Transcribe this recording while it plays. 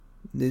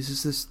This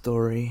is the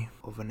story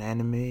of an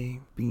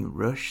anime being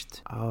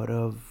rushed out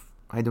of,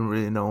 I don't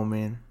really know,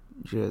 man.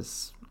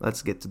 Just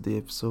let's get to the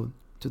episode.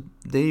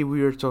 Today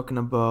we are talking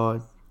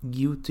about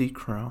Guilty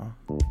Crown.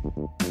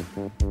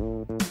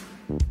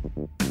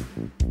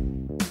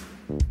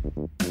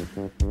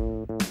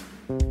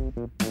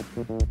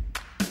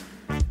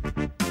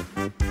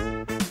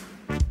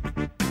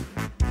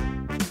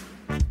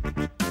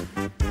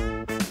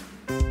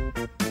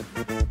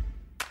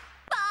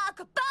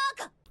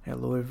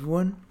 Hello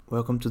everyone,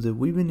 welcome to the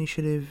Weeb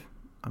Initiative.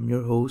 I'm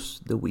your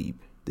host, The Weeb.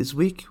 This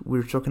week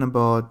we're talking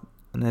about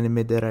an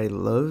anime that I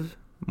love,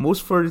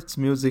 most for its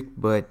music,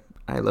 but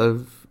I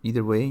love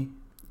either way,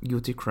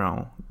 Guilty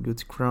Crown.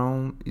 Guilty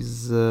Crown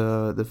is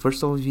the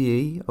first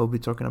OVA I'll be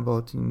talking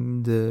about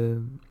in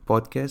the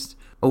podcast.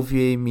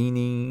 OVA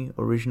meaning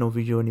original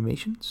video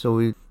animation, so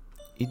it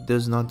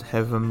does not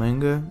have a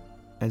manga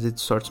as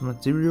its source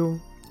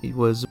material. It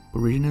was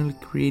originally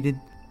created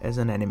as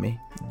an anime.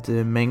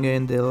 The manga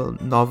and the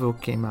novel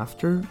came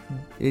after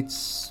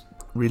its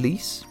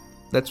release.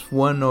 That's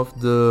one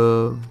of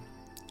the,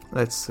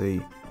 let's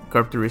say,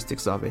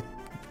 characteristics of it.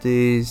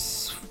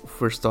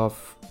 First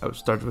off, I'll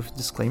start with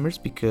disclaimers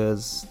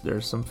because there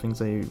are some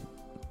things I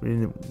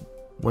really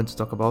want to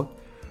talk about.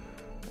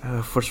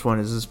 First one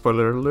is a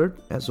spoiler alert.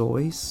 As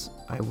always,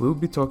 I will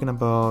be talking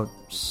about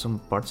some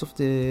parts of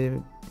the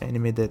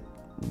anime that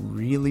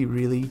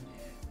really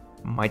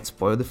might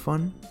spoil the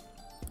fun.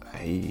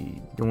 I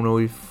don't know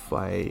if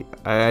I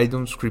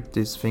don't script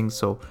these things,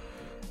 so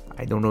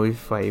I don't know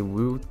if I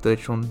will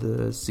touch on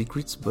the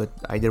secrets, but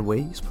either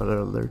way, spoiler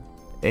alert.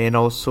 And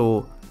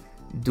also,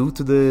 due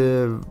to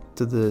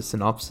the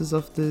synopsis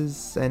of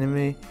this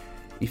anime,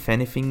 if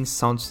anything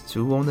sounds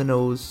too on the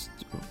nose,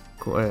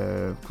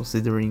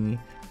 considering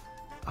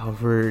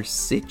our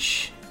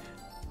sitch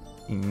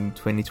in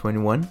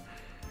 2021,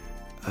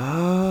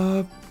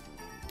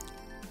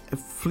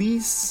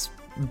 please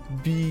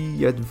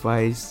be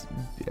advised,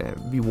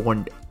 be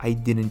warned, I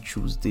didn't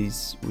choose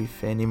this with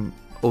any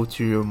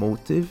ulterior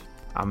motive.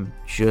 I'm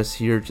just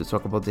here to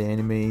talk about the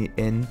anime,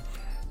 and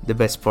the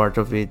best part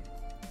of it,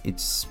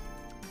 it's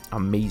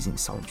amazing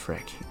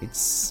soundtrack.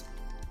 It's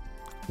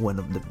one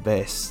of the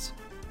best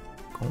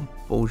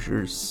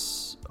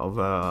composers of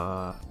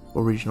a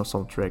original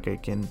soundtrack I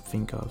can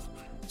think of.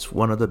 It's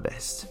one of the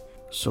best.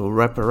 So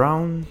wrap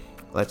around,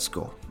 let's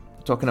go.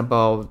 Talking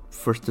about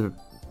first the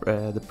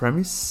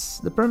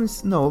premise.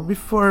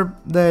 Before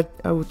that,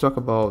 I will talk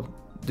about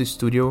the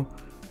studio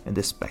and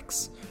the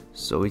specs.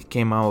 So it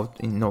came out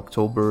in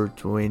October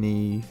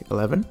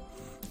 2011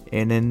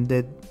 and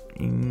ended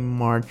in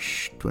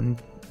March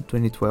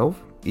 2012.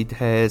 It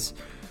has,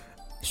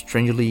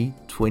 strangely,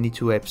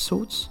 22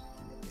 episodes,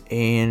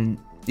 and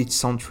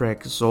its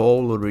soundtrack is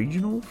all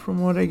original from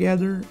what I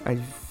gather. I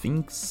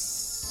think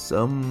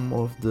some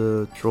of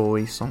the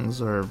throwaway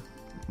songs are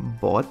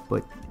bought,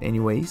 but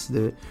anyways,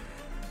 the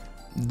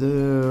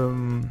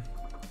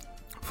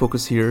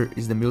focus here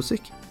is the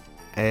music,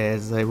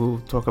 as I will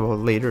talk about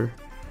later.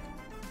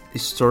 The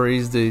story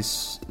is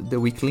the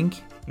weak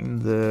link in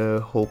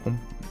the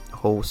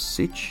whole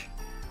sitch,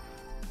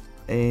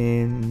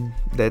 and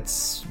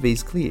that's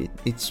basically it.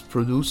 It's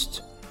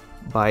produced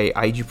by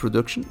IG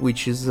Production,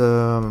 which is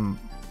a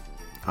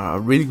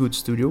really good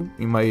studio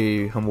in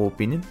my humble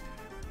opinion.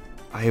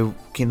 I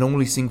can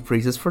only sing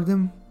praises for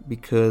them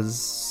because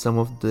some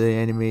of the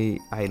anime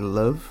I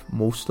love,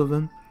 most of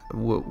them,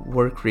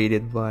 were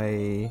created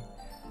by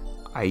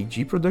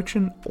IG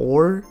Production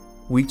or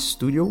Witch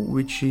Studio,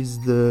 which is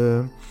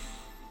the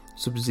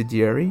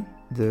subsidiary,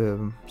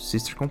 the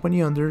sister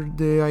company under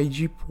the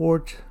IG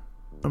Port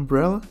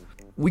umbrella.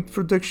 Witch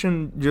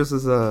Production, just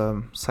as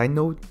a side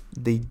note,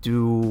 they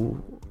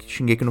do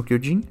Shingeki no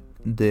Kyojin,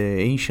 the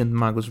Ancient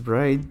Magus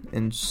Bride,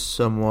 and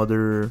some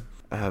other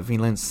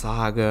Vinland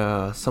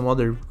Saga, some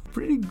other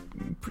pretty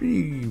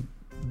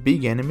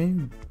big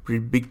anime, pretty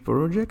big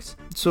projects.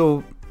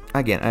 So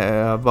again,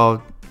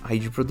 about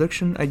IG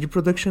Production. IG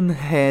Production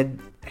had,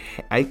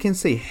 I can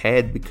say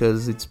had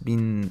because it's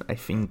been, I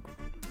think,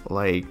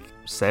 like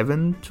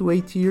 7 to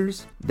 8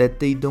 years that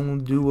they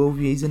don't do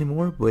OVAs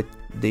anymore, but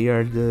they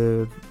are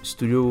the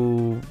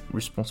studio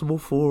responsible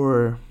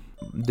for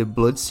the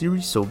Blood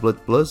series, so Blood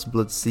Plus,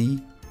 Blood C,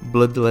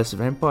 Blood the Last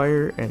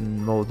Vampire,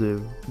 and all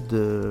the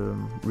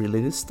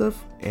related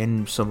stuff,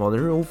 and some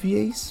other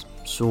OVAs.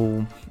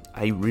 So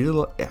I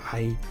really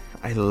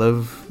I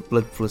love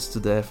Blood Plus to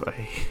death.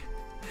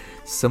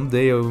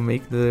 Someday I will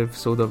make the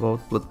episode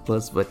about Blood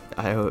Plus, but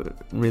I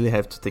really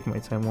have to take my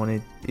time on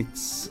it.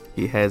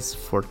 It has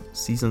 4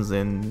 seasons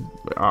and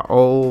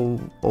all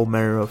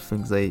manner of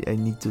things I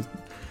need to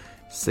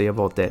say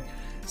about that.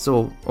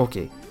 So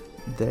okay,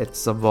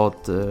 that's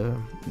about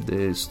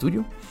the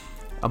studio.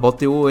 About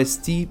the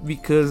OST,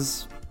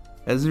 because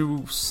as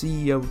you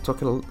see, I will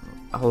talk a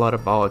lot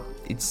about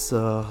it's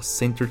a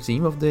center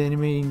theme of the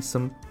anime in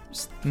some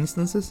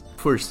instances.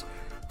 First,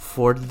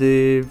 for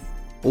the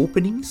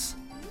openings,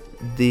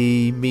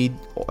 they made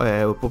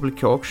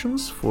public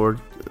auctions for,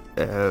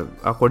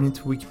 according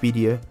to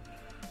Wikipedia,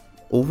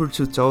 over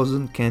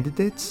 2,000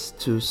 candidates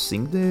to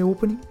sing the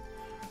opening.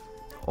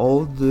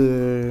 All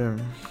the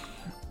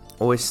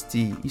OST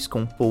is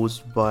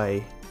composed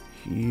by,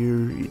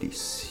 here it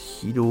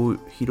is,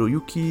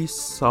 Hiroyuki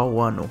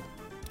Sawano.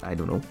 I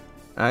don't know.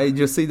 I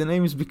just say the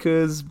names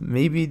because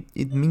maybe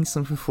it means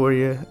something for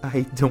you.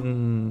 I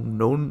don't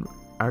know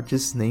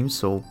artist names,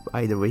 so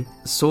either way.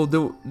 So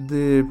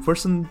the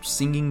person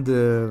singing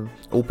the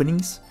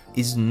openings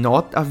is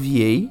not a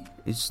VA.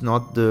 It's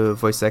not the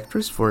voice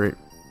actor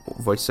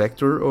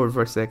or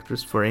voice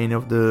actress for any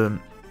of the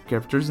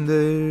characters in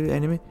the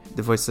anime.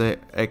 The voice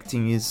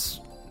acting is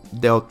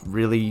dealt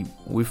really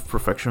with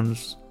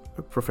professionals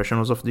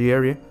of the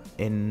area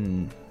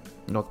and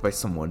not by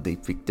someone they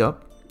picked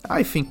up.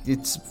 I think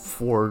it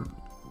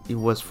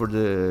was for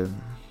the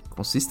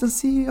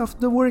consistency of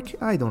the work.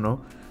 I don't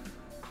know.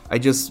 I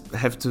just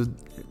have to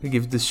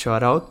give this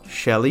shout out,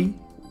 Shelly,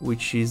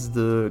 which is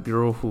the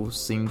girl who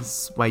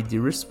sings My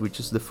Dearest, which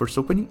is the first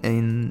opening,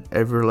 and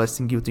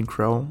Everlasting Guilt and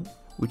Crown,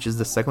 which is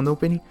the second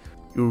opening.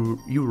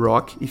 You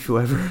rock. If you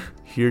ever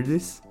hear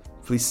this,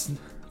 please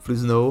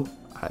know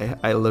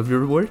I love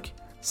your work.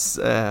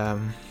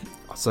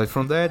 Aside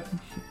from that,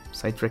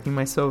 sidetracking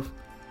myself,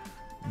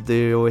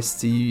 the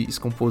OST is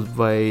composed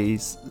by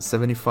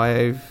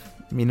 75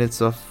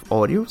 minutes of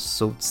audio,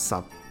 so it's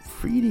a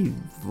pretty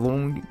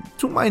long,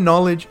 to my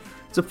knowledge,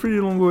 it's a pretty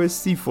long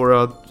OST for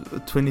a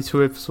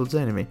 22 episodes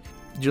anime.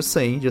 Just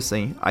saying,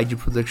 IG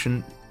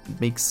Production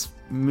makes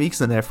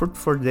an effort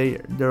for their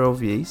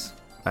OVAs.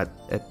 At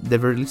the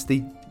very least,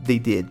 they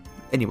did.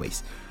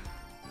 Anyways,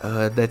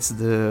 that's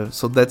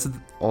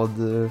all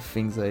the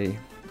things I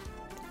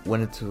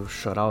wanted to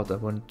shout out. I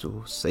wanted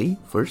to say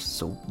first.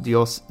 So the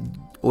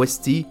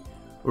OST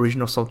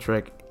original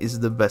soundtrack is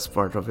the best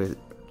part of it.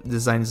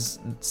 Design is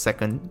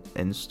second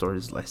and story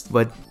is last.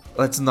 But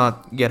let's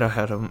not get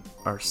ahead of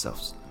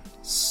ourselves.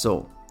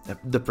 So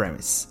the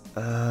premise,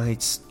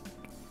 it's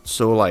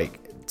so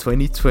like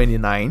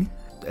 2029,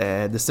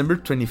 December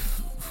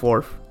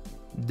 24th.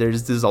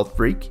 There's this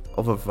outbreak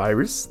of a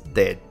virus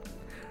that,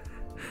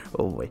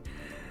 oh wait,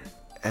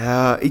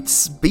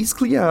 it's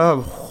basically a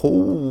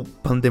whole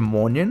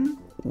pandemonium,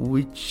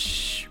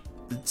 which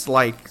it's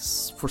like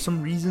for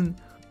some reason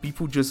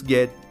people just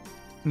get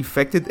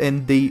infected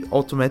and they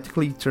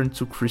automatically turn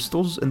to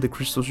crystals, and the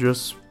crystals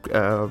just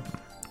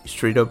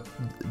straight up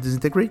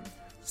disintegrate.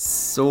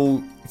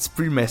 So it's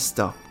pretty messed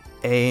up.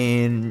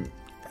 And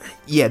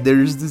yeah,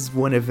 there's this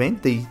one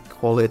event, they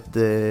call it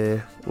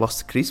the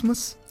Lost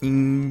Christmas,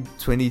 in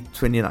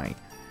 2029.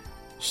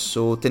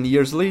 So 10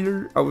 years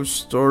later, our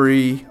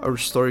story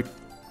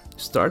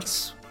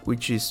starts,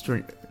 which is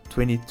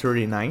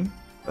 2039.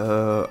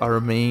 Our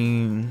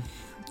main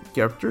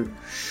character,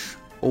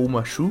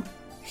 Omashu,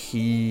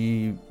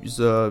 he is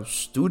a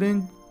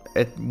student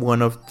at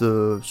one of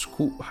the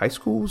high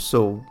schools,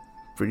 so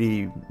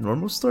pretty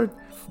normal start.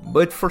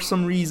 But for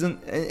some reason,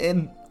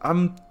 and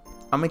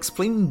I'm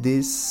explaining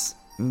this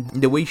in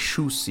the way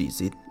Shu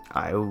sees it.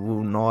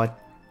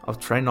 I'll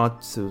try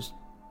not to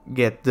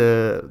get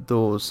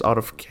those out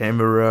of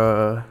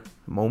camera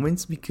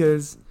moments,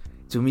 because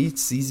to me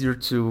it's easier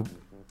to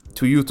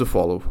you to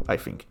follow, I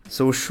think.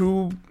 So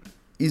Shu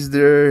is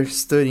there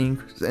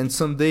studying, and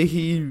someday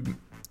he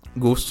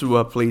goes to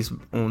a place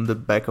on the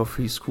back of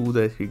his school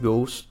that he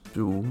goes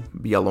to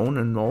be alone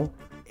and all,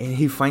 and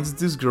he finds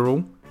this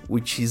girl,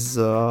 which is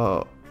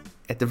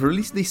at the very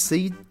least they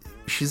say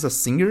she's a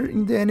singer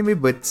in the anime,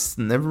 but it's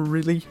never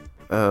really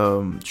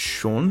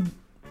shown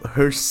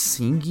her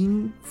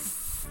singing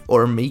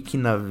or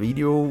making a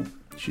video.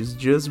 She's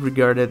just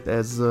regarded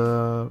as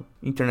a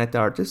internet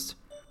artist,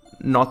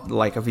 not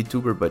like a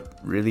VTuber, but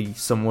really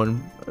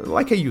someone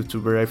like a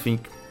YouTuber. I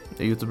think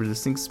a YouTuber that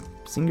sings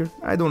singer.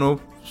 I don't know.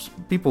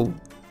 People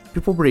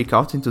break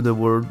out into the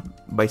world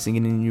by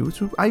singing in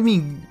YouTube. I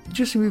mean,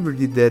 Justin Bieber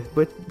did that,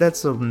 but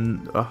that's a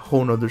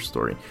whole nother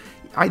story.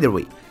 Either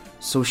way,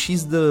 so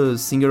she's the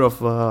singer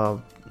of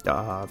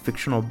a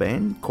fictional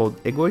band called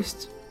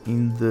Egoist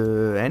in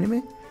the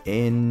anime,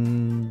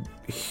 and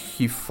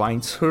he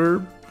finds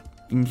her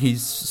in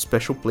his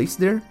special place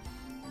there,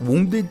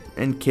 wounded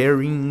and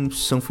carrying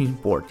something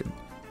important.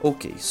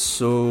 Okay,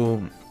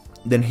 so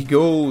then he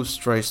goes,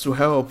 tries to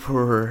help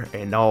her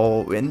and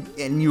all,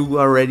 and you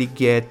already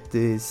get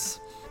this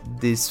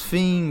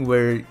thing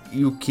where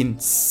you can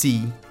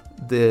see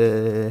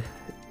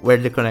where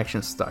the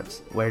connection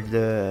starts, where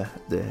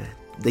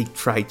they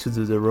try to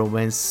do the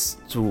romance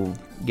to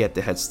get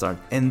the head start.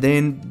 And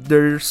then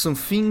there's some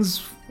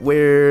things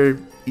where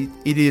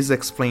it is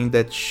explained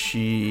that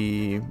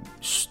she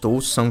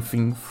stole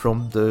something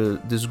from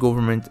this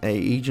government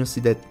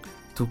agency that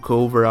took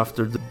over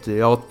after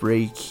the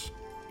outbreak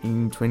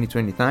in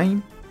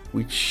 2029,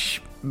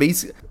 which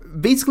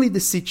basically the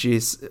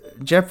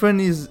situation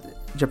is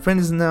Japan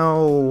is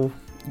now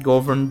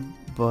governed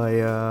by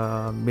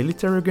a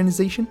military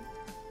organization,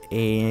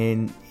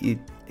 and it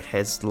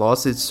has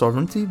lost its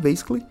sovereignty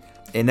basically,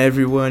 and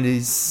everyone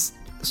is,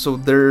 so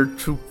there are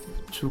two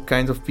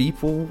kinds of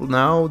people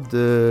now: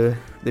 the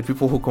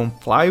people who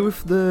comply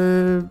with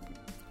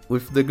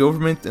with the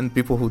government and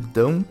people who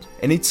don't.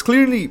 And it's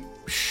clearly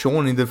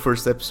shown in the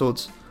first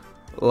episodes,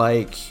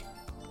 like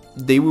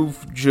they will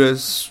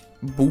just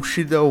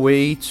bullshit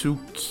away to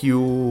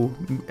kill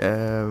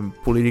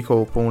political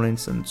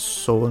opponents and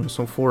so on and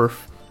so forth.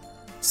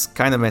 It's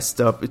kind of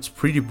messed up. It's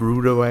pretty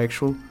brutal,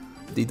 actually.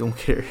 They don't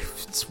care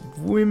if it's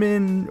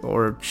women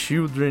or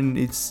children.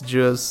 It's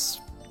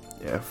just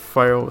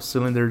fire all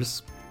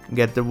cylinders,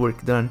 get the work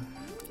done.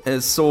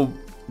 So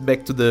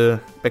back to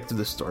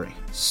the story.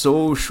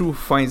 So Shu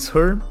finds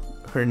her.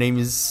 Her name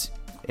is,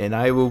 and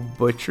I will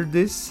butcher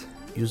this,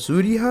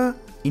 Yuzuriha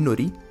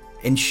Inori,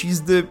 and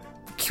she's the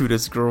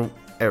cutest girl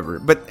ever.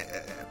 But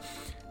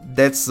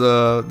that's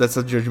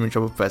a judgment I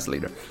will pass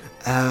later.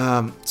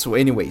 So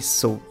anyways,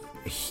 so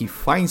he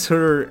finds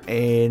her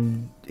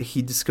and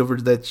he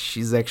discovers that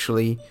she's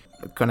actually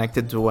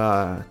connected to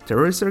a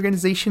terrorist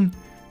organization,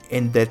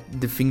 and that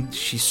the thing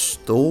she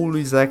stole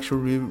is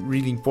actually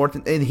really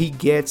important, and he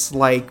gets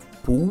like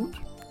pulled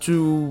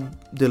to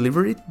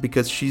deliver it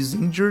because she's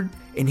injured,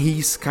 and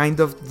he's kind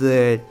of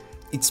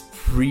it's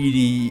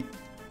pretty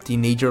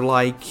teenager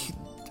like,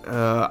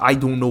 I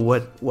don't know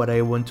what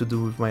I want to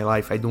do with my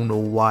life, I don't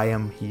know why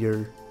I'm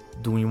here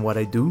doing what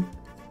I do.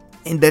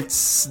 And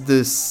that's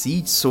the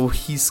seed, so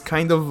he's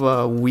kind of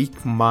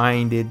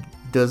weak-minded,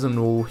 doesn't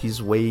know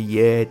his way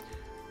yet,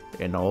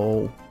 and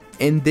all.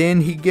 And then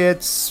he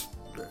gets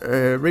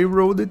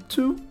railroaded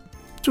to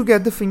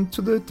get the thing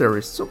to the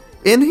terrorists. So,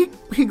 and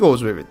he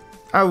goes with it.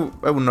 I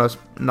will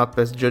not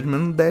pass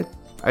judgment on that.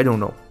 I don't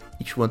know.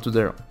 Each one to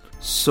their own.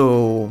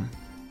 So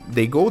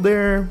they go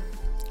there.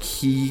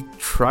 He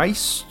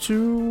tries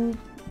to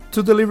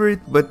deliver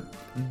it, but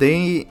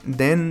they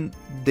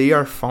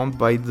are found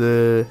by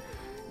the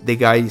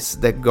guys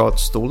that got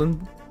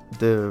stolen,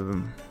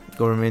 the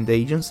government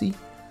agency,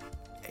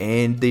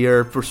 and they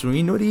are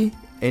pursuing Inori.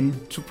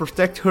 And to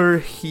protect her,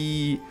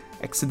 he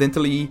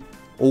accidentally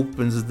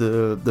opens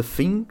the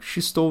thing she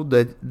stole.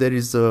 That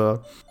is a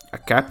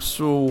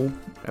capsule,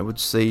 I would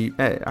say,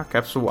 a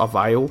capsule, a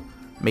vial,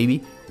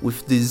 maybe,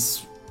 with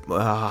this,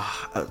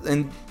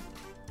 and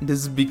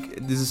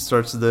this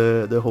starts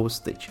the whole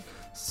stage.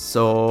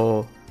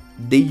 So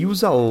they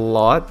use a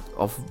lot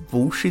of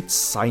bullshit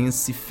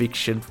science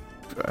fiction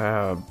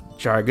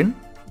jargon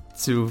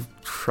to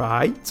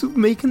try to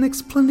make an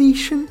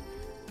explanation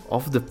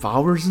of the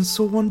powers and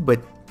so on, but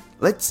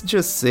let's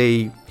just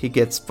say he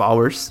gets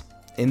powers,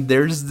 and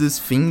there's this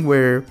thing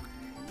where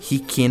he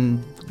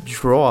can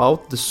draw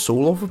out the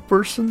soul of a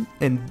person,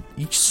 and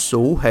each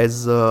soul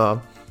has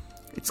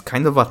it's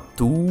kind of a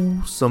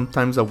tool,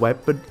 sometimes a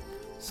weapon,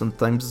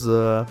 sometimes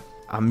a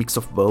mix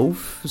of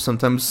both,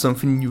 sometimes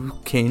something you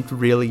can't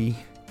really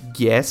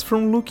guess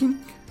from looking.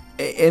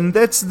 And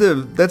that's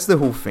the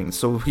whole thing.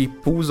 So he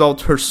pulls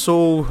out her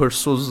soul. Her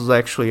soul is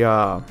actually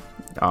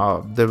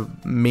the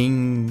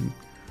main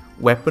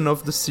weapon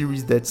of the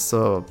series. That's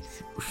a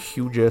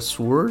huge ass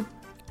sword.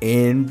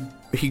 And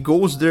he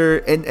goes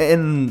there,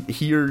 and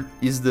here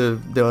is the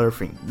other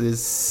thing.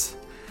 This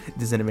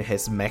anime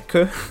has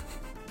mecha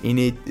in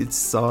it.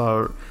 It's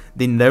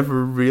they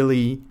never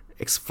really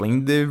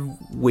explain the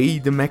way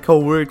the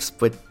mecha works,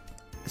 but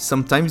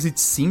sometimes it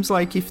seems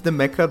like if the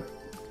mecha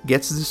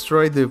gets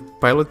destroyed, the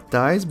pilot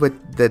dies, but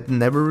that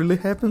never really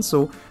happens,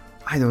 so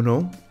I don't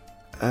know.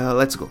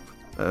 Let's go.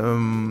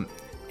 And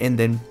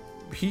then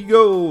he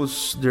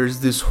goes. There's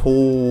this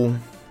whole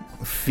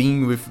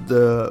thing with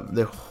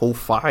the whole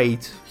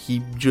fight.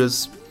 He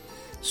just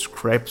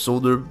scraps all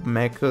the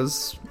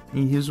mechas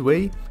in his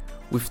way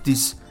with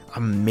this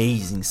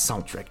amazing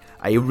soundtrack.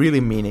 I really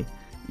mean it.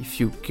 If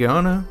you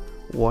gonna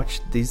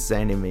watch this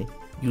anime,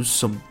 use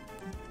some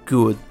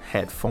good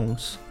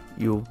headphones.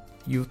 You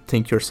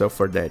thank yourself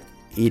for that.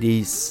 It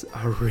is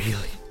a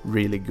really,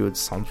 really good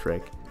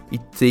soundtrack.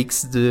 It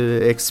takes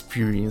the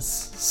experience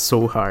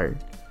so hard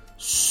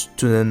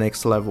to the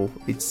next level.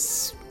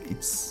 It's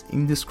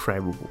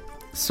indescribable.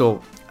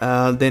 So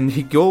then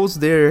he goes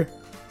there,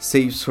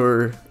 saves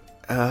her.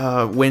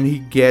 When he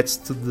gets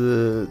to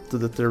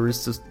the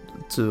terrorists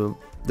to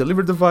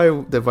deliver the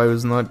vial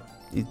is not.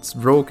 It's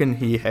broken.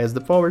 He has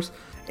the powers,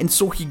 and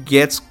so he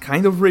gets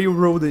kind of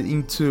railroaded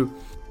into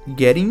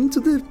getting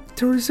into the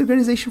terrorist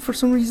organization for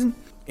some reason,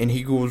 and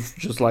he goes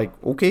just like,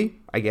 okay,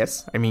 I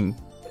guess, I mean,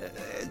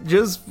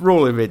 just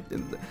roll with it.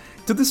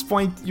 To this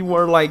point, you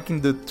are like in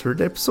the third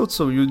episode,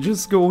 so you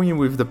just go in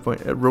with the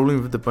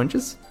rolling with the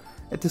punches.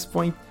 At this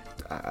point,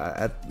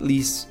 at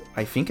least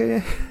I think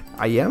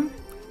I am,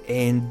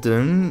 and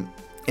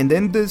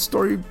then the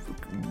story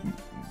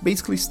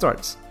basically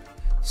starts.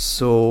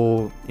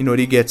 So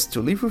Inori gets to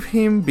live with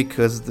him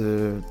because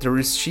the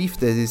terrorist chief,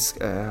 that is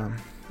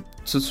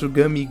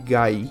Tsutsugami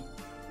Gai,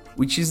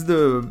 which is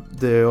the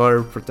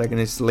other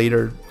protagonist.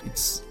 Later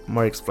it's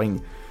more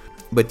explained,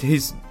 but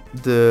he's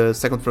the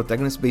second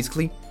protagonist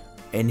basically,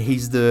 and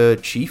he's the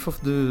chief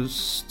of the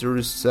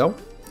terrorist cell,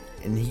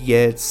 and he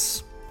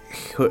gets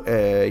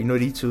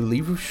Inori to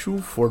live with Shu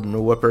for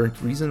no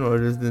apparent reason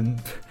other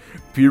than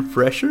peer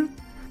pressure,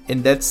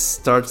 and that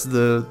starts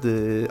the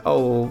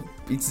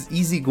it's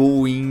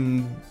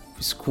easygoing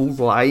school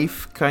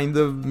life kind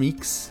of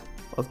mix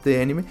of the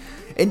anime.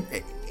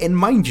 And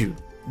mind you,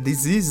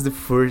 this is the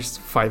first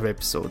 5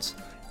 episodes.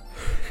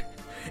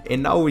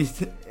 And now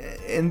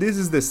and this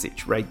is the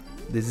stage, right?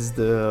 This is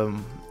the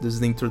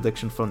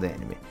introduction from the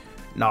anime.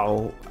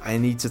 Now I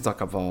need to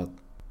talk about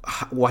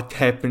what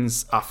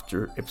happens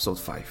after episode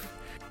 5.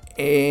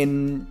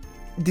 And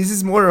this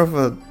is more of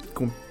a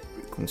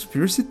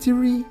conspiracy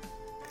theory.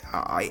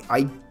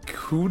 I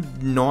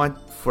could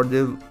not, for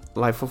the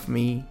life of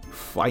me,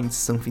 find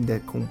something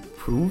that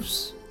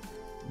proves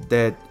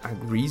that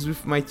agrees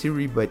with my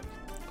theory, but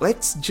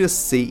let's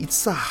just say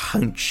it's a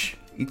hunch.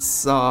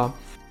 It's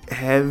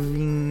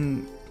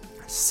having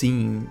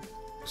seen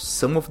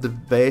some of the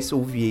best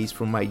OVAs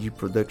from IG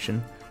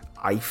production,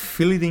 I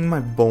feel it in my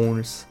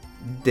bones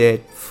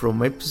that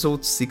from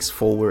episode 6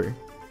 forward,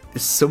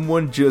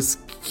 someone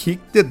just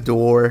kicked the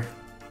door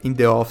in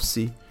the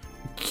office,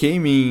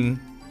 came in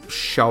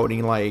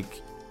shouting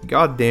like,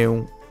 "God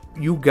damn,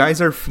 you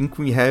guys are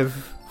thinking we have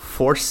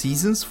 4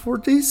 seasons for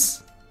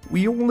this?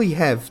 We only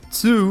have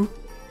 2,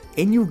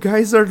 and you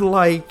guys are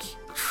like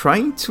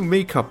trying to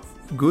make a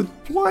good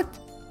plot?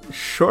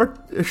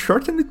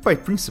 Shorten it by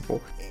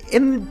principle."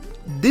 And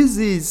this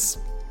is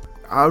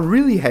a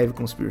really heavy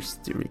conspiracy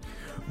theory,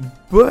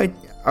 but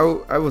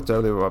I will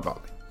tell you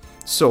about it.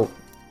 So,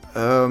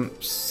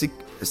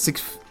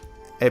 sixth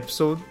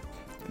episode,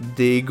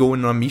 they go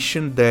on a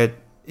mission that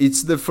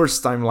it's the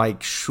first time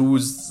like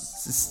Shu's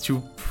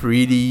still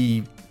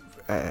pretty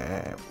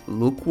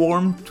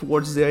lukewarm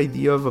towards the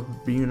idea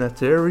of being a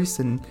terrorist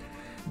and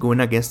going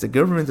against the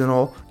government and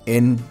all.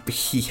 And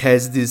he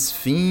has this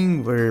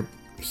thing where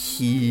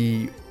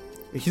he's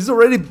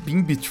already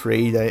been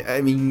betrayed.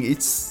 I mean,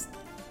 it's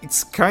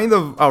kind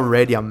of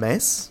already a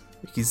mess.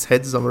 His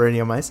head is already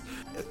a mess.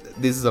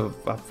 This is a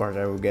part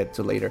I will get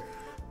to later.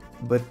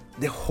 But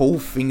the whole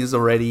thing is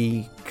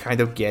already kind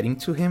of getting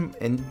to him,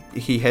 and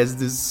he has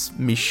this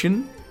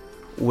mission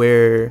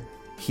where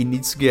he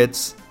needs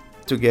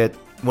to get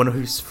one of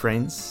his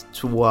friends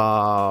to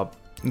a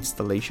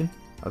installation,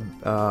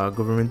 a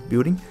government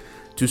building,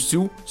 to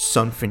steal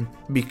something,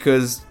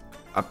 because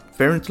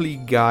apparently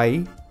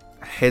Guy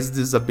has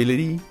this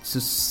ability to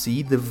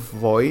see the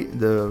void.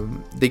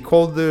 They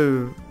call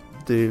the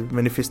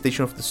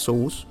manifestation of the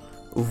souls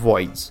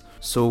voids.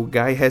 So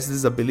Guy has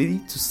this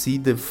ability to see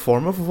the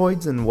form of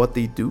voids and what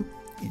they do.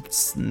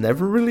 It's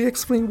never really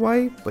explained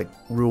why, but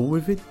roll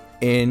with it.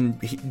 And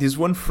this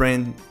one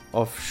friend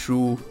of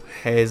Shu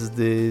has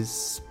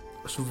this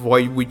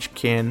void which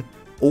can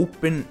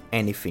open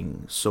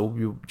anything. So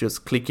you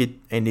just click it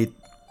and it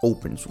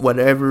opens.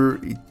 Whatever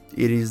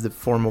it is, the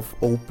form of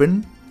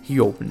open, he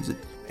opens it.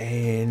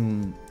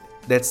 And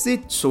that's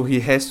it. So he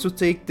has to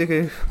take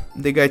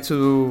the guy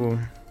to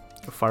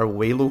a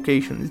faraway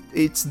location.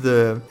 It's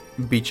the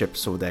beach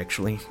episode,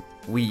 actually.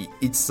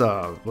 It's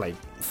like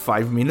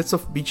 5 minutes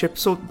of beach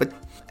episode, but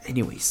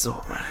anyway,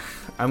 so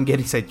I'm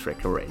getting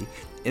sidetracked already.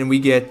 And we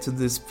get to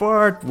this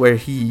part where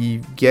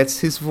he gets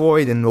his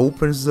void and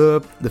opens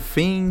up the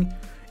thing,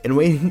 and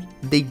when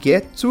they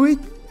get to it,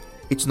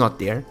 it's not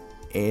there.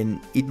 And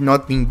it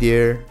not being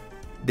there,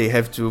 they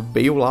have to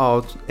bail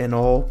out and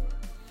all.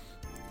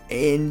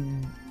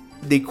 And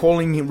they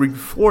calling in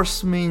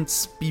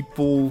reinforcements,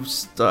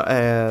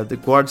 the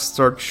guards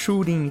start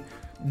shooting.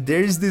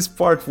 There's this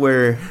part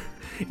where,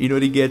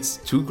 he gets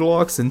 2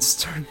 Glocks and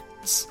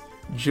starts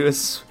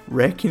just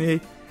wrecking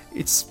it.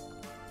 It's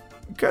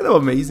kind of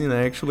amazing,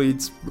 actually.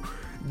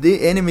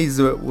 The anime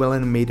is well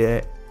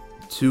animated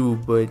too,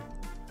 but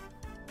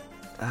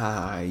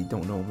I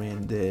don't know,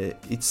 man.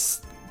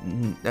 It's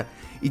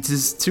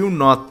still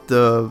not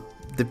the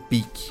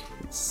peak.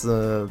 It's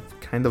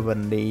kind of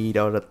an 8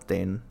 out of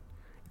 10.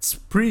 It's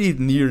pretty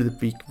near the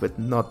peak, but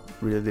not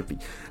really the peak.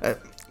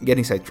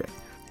 Getting sidetracked.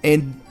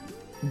 And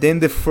then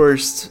the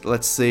first,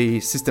 let's say,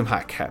 system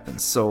hack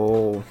happens.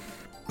 So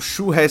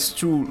Shu has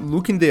to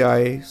look in the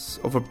eyes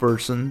of a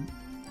person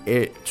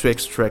to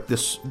extract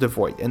the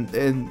void.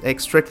 And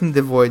extracting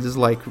the void is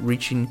like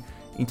reaching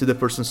into the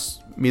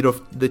person's middle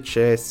of the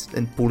chest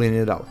and pulling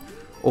it out.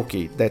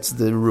 Okay, that's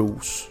the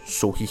rules.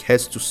 So he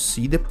has to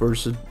see the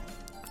person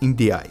in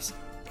the eyes.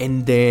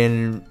 And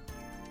then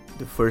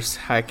the first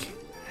hack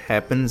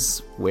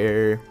happens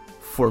where,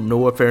 for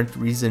no apparent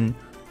reason,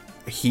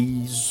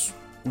 he's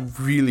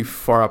really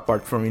far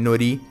apart from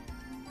Inori,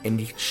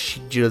 and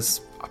she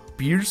just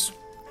appears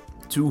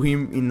to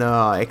him in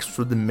a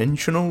extra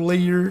dimensional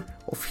layer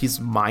of his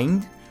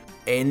mind,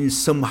 and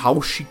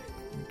somehow she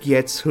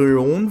gets her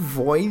own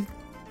void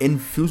and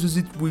fuses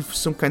it with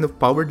some kind of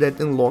power that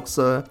unlocks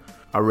a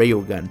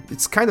railgun.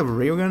 It's kind of a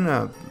railgun,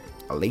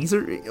 a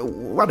laser,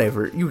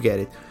 whatever, you get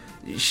it.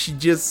 She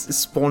just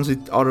spawns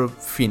it out of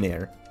thin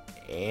air,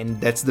 and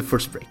that's the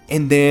first break.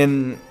 And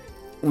then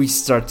we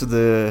start to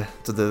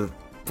the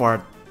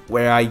part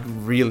where I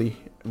really,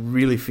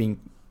 really think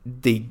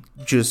they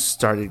just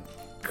started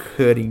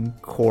cutting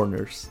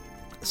corners.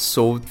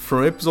 So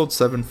from episode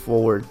 7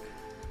 forward,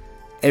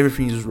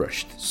 everything is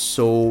rushed.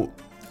 So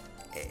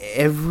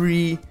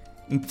every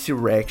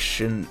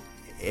interaction,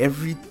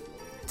 every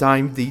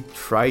time they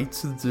try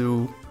to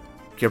do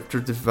character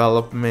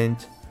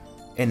development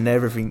and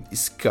everything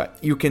is cut.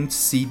 You can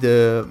see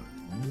the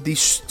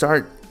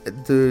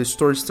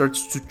story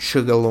starts to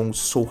chug along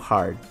so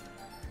hard,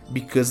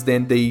 because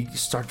then they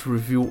start to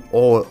review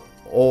all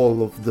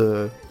of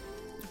the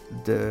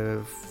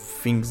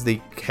things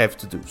they have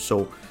to do.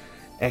 So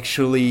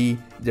actually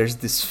there's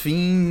this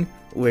thing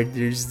where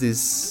there's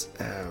this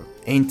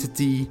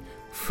entity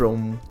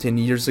from 10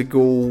 years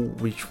ago,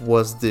 which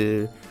was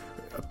the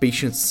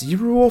patient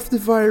zero of the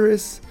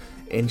virus,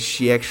 and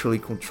she actually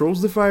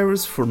controls the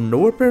virus for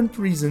no apparent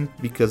reason,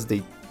 because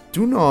they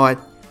do not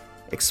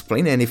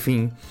explain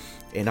anything,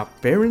 and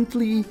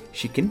apparently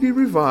she can be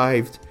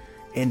revived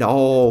and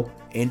all,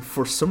 and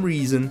for some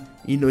reason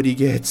Inori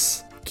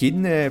gets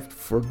kidnapped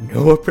for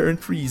no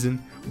apparent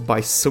reason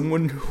by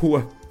someone who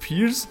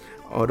appears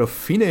out of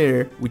thin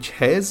air, which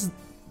has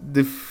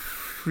the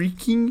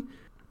freaking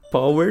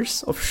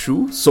powers of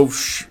Shu. So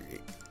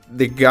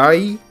the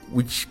guy,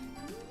 which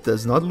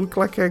does not look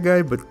like a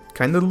guy but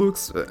kind of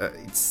looks,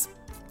 it's,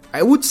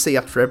 I would say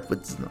a trap, but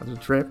it's not a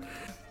trap.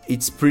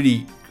 It's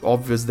pretty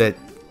obvious that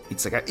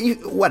it's a guy,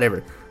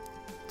 whatever.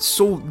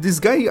 So this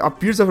guy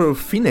appears out of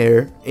thin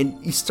air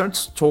and he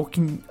starts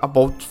talking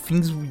about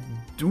things we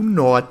do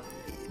not,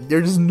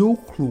 there's no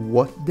clue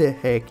what the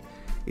heck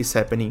is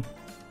happening.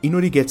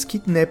 Inori gets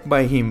kidnapped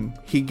by him.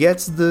 He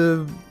gets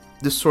the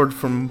sword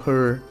from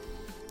her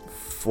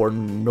for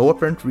no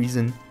apparent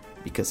reason,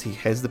 because he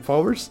has the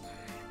powers.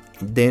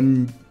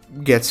 Then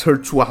gets her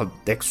to an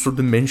extra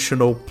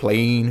dimensional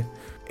plane,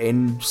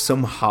 and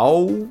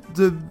somehow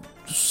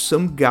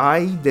some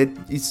guy that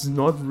is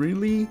not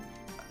really,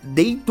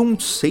 they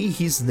don't say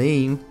his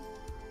name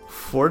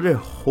for the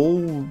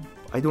whole,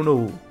 I don't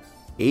know,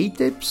 8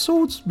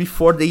 episodes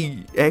before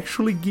they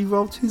actually give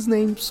out his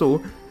name.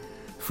 So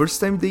first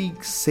time they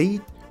say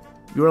it,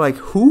 you're like,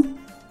 who?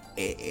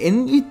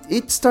 And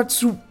it starts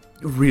to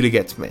really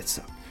get messed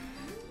up.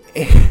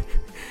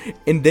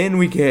 And then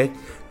we get,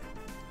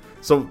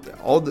 so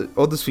all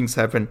these things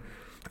happen.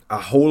 A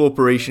whole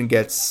operation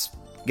gets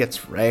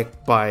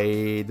wrecked by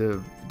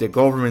the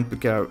government,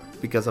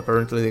 because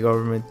apparently the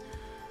government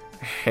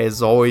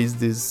has always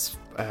this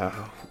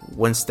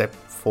one step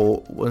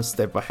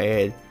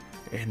ahead,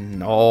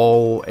 and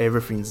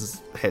everything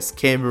has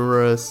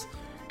cameras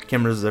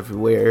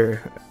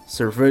everywhere,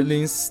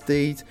 surveillance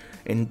state,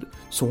 and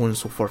so on and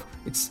so forth.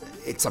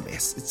 It's a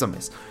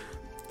mess.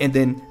 And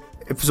then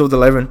episode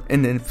 11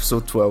 and then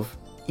episode 12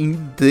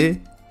 on the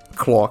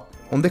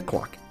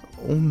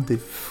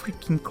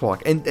freaking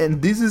clock.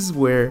 And this is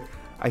where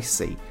I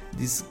say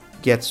this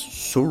gets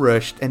so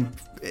rushed,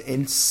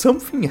 and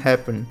something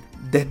happened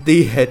that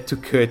they had to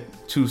cut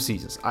 2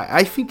 seasons.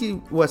 I think it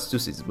was 2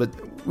 seasons, but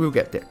we'll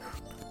get there.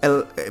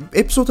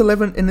 Episode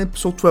 11 and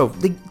episode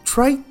 12, they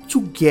tried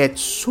to get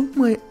so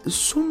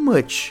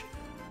much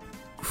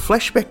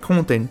flashback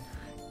content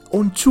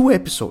on 2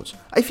 episodes.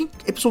 I think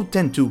episode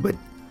 10 too, but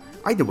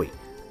either way,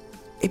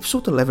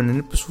 episode 11 and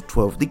episode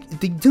 12,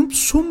 they dumped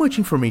so much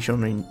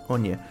information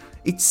on you.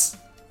 It's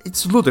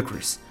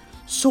ludicrous.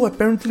 So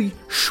apparently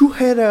Shu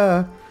had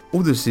a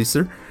older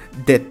sister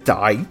that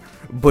died,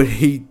 but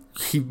he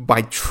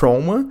by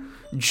trauma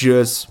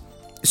just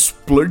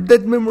splurred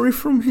that memory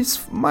from his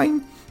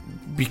mind,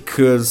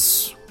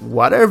 because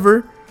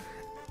whatever.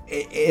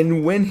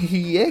 And when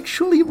he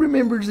actually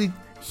remembers it,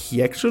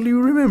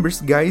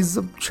 Guy is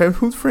a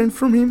childhood friend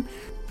from him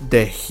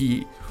that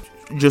he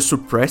just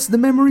suppressed the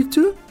memory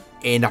to.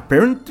 And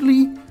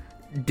apparently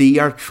they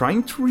are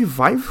trying to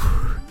revive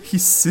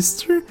his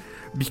sister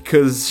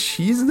because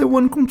she's the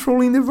one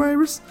controlling the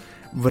virus,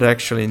 but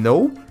actually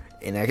no.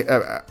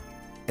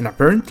 And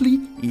apparently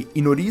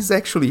Inori is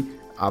actually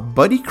a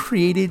body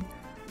created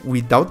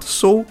without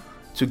soul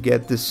to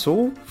get the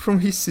soul from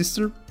his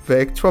sister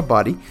back to a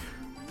body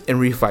and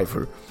revive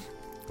her.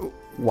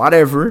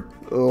 Whatever,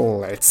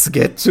 let's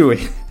get to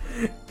it.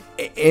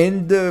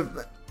 And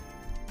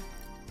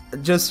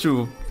just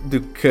to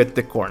cut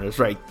the corners,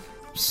 right?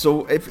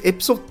 So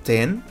episode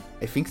 10,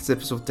 I think it's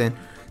episode 10,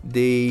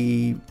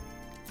 they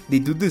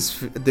do this,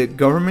 the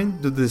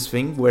government do this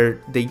thing where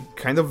they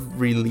kind of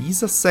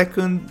release a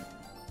second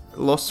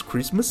Lost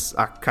Christmas,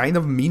 a kind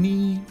of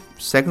mini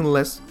second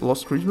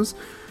Lost Christmas.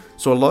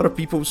 So a lot of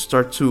people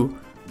start to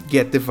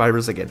get the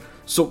virus again.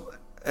 So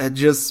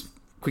just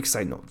quick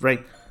side note,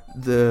 right?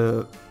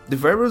 The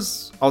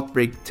virus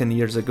outbreak 10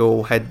 years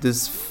ago had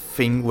this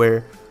thing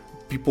where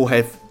people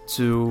have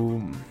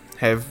to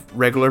have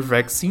regular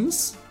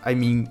vaccines, I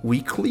mean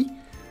weekly,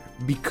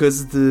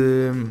 because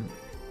the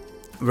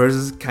virus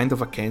is kind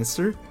of a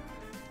cancer,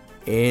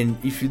 and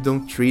if you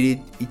don't treat it,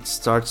 it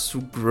starts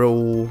to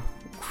grow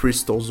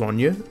crystals on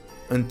you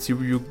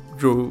until you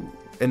grow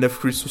enough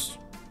crystals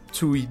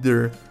to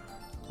either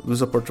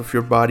lose a part of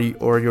your body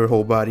or your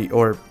whole body,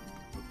 or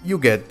you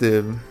get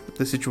the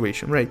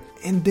situation, right?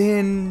 And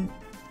then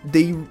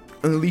they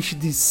unleash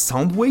this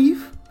sound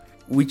wave,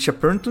 which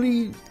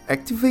apparently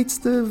activates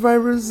the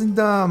virus in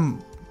the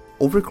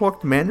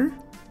overclocked manner.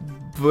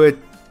 But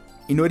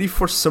Inori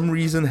for some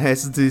reason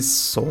has this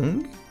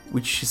song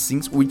which she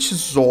sings, which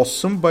is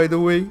awesome, by the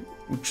way.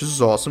 Which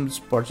is awesome. It's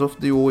part of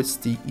the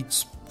OST.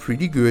 It's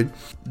pretty good.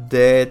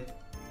 That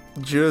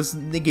just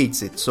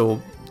negates it.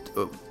 So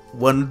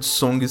one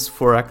song is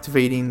for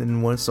activating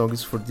and one song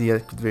is for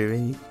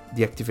deactivating.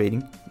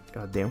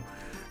 God damn.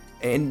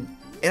 And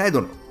I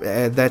don't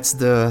know. That's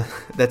the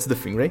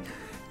thing, right?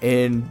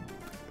 And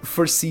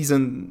first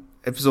season,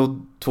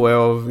 episode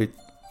 12,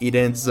 it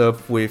ends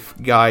up with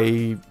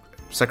Guy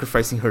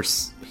sacrificing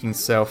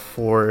himself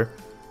for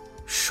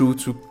Shu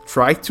to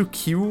try to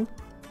kill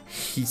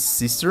his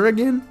sister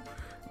again,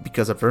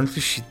 because apparently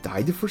she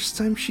died the first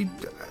time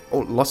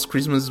Last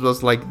Christmas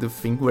was like the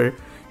thing where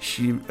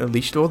she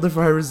unleashed all the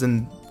virus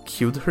and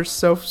killed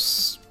herself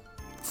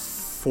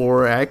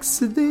for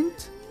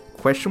accident? ?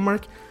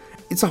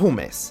 It's a whole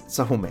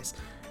mess.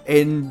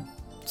 And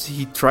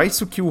he tries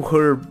to kill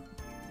her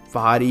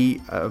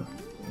body,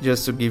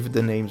 just to give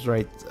the names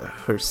right.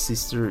 Her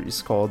sister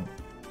is called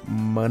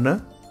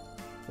Mana.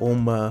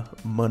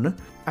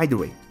 Either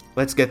way,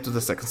 let's get to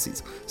the second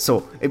season.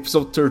 So,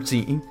 episode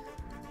 13.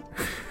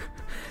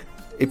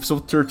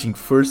 Episode 13,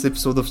 first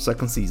episode of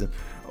second season.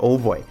 Oh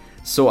boy.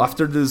 So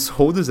after this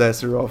whole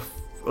disaster of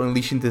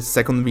unleashing the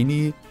second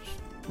mini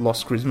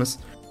Last Christmas,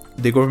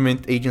 the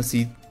government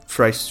agency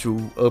tries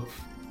to up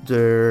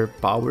their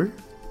power,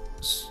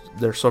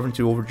 their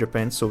sovereignty over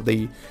Japan, so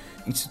they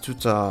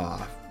institute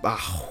a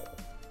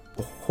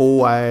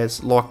whole ass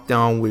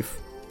lockdown with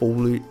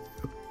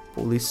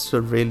police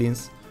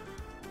surveillance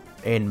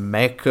and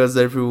mechas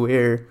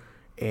everywhere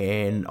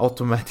and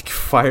automatic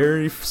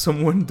fire if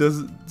someone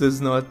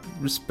does not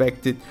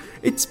respect it.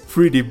 It's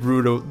pretty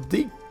brutal.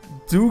 They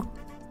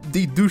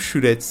do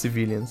shoot at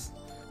civilians.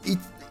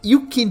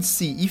 You can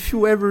see, if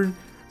you ever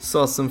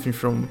saw something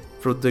from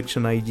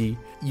Production ID,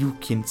 you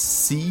can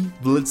see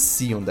Blood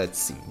Sea on that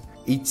scene.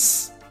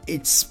 It's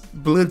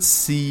Blood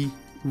Sea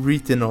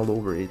written all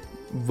over it,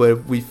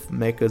 but with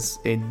mechas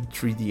and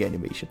 3D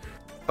animation.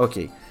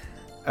 Okay,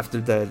 after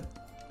that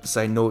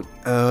side note,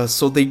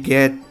 so they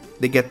get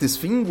this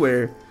thing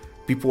where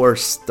people are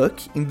stuck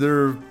in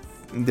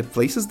the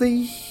places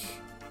they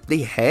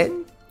had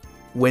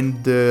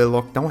when the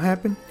lockdown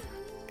happened,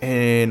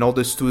 and all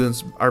the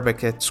students are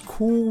back at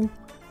school,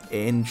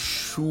 and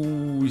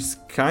Shu is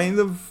kind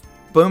of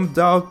bummed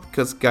out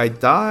because Guy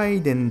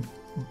died, and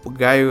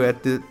Guy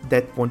at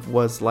that point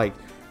was like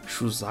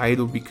Shu's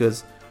idol,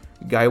 because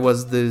Guy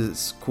was the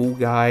school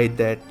guy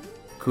that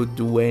could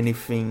do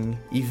anything.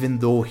 Even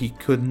though he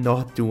could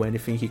not do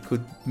anything, he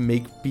could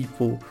make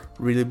people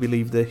really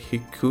believe that he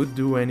could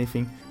do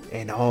anything,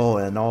 and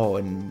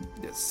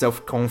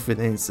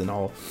self-confidence and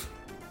all,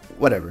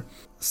 whatever.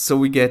 So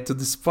we get to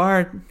this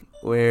part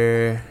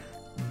where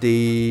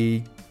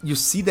you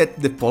see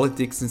that the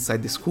politics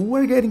inside the school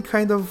are getting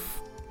kind of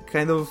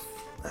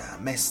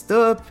messed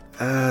up.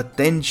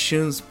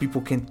 Tensions,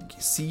 people can't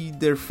see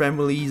their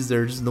families,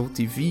 there's no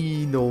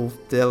TV, no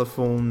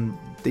telephone.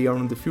 They are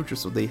in the future,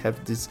 so they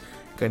have this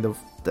kind of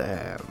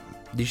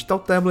digital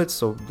tablets,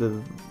 so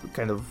the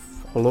kind of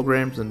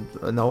holograms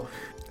and all.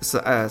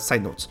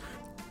 Side notes.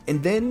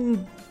 And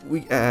then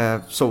we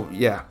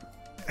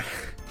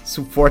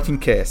supporting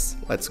cast,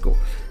 let's go.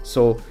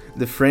 So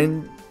the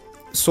friend,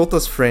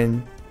 Sota's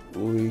friend,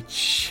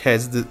 which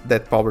has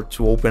that power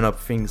to open up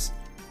things,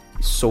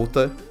 is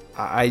Sota.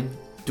 I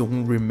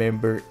don't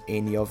remember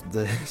any of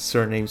the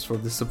surnames for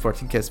the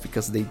supporting cast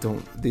because they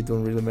don't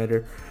really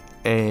matter.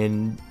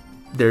 And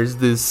there's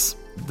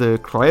the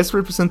class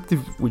representative,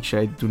 which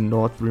I do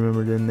not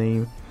remember the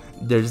name.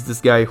 There's this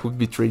guy who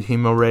betrayed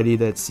him already,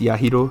 that's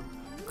Yahiro.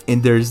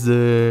 And there's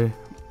the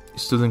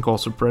student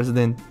council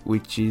president,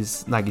 which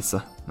is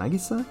Nagisa.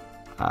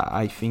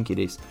 I think it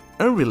is.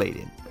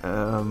 Unrelated.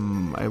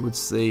 I would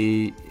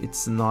say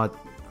it's not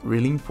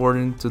really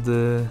important to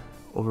the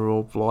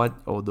overall plot,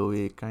 although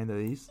it kinda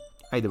is.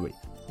 Either way,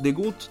 they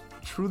go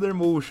through their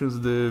motions.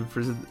 The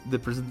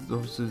president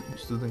of the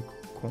student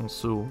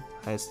council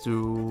has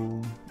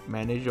to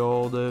manage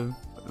all the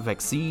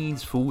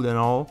vaccines, food and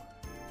all,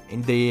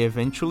 and they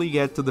eventually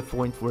get to the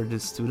point where the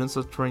students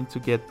are trying to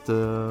get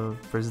the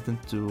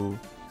president to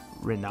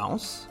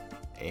renounce,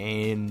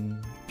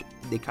 and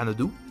they kind of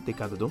do.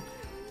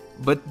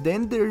 But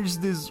then there's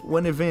this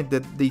one event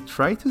that they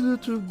try to do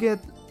to get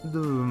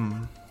the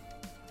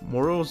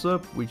morals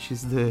up, which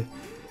is the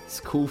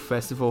school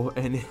festival,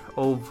 and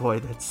oh boy,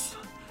 that's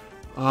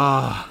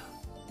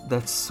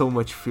so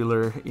much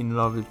filler in and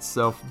of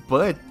itself.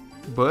 But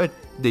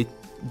they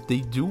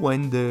do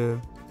end the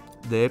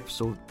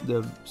episode.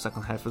 The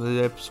second half of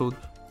the episode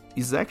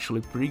is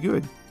actually pretty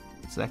good.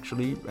 It's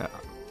actually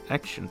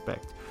action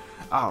packed.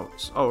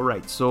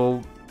 Alright,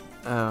 so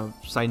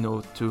side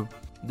note too,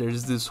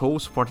 there's this whole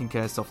supporting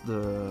cast of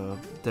the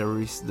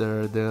terrorists,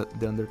 the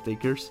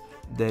Undertakers.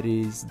 That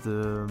is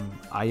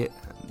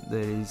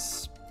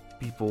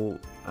people,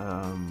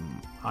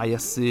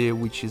 Ayase,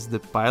 which is the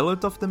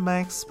pilot of the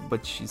Max,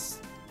 but she's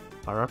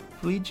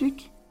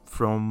paraplegic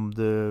from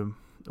the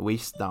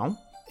waist down,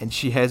 and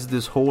she has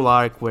this whole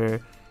arc where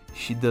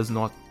she does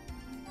not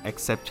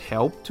accept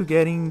help to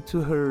get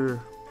into her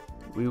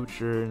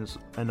wheelchair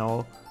and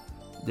all.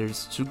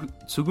 There's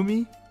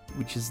Tsugumi,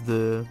 which is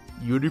the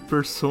Yuri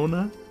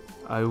persona,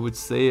 I would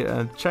say,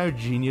 a child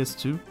genius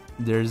too.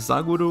 There's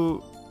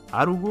Aguro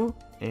Arugo,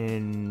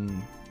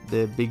 and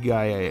the big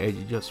guy, I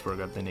just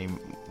forgot the name.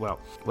 Well,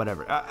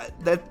 whatever.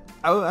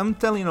 I'm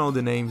telling all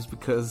the names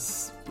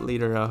because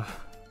later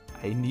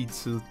I need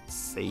to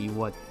say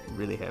what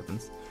really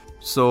happens.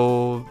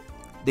 So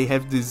they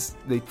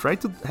try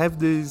to have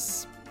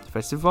this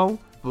festival,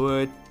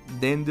 but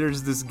then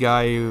there's this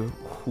guy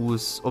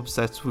who's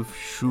obsessed with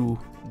Shu.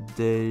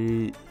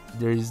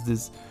 There is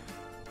this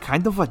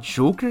kind of a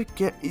Joker.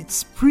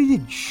 It's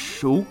pretty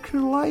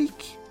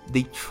Joker-like.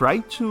 They try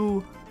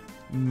to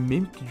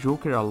mimic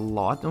Joker a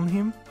lot on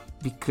him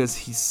because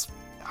he's,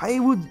 I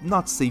would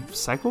not say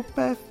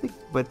psychopathic,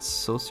 but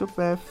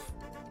sociopath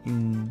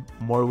in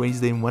more ways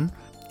than one.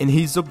 And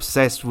he's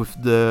obsessed with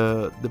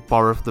the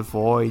power of the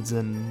voids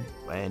and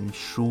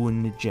Shu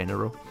in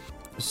general.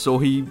 So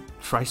he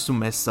tries to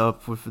mess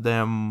up with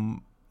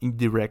them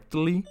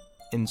indirectly,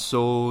 and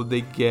so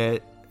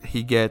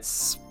he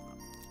gets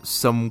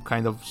some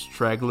kind of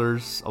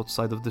stragglers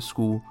outside of the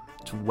school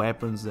to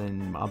weapons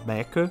and a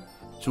mecha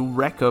to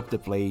wreck up the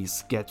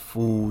place, get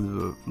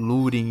food,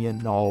 looting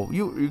and all.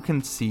 You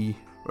can see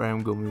where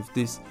I'm going with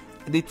this.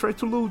 They try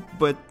to loot,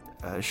 but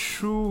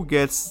Shu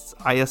gets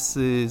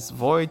Ayase's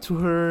void to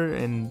her,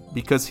 and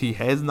because he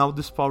has now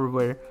this power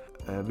where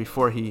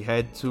before he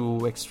had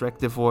to extract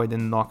the void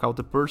and knock out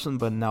the person,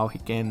 but now he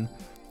can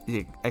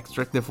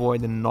extract the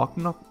void and not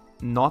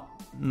knock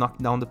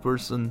down the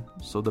person,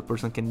 so the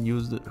person can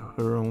use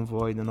her own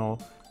void and all.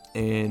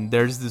 And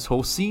there's this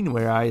whole scene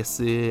where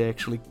Ayase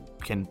actually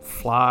can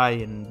fly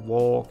and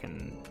walk,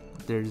 and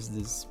there's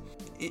this.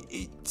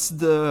 It's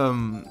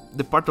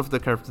the part of the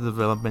character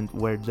development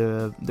where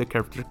the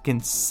character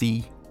can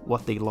see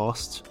what they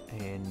lost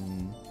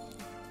and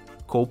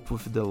cope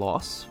with the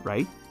loss,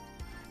 right?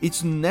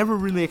 It's never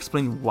really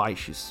explained why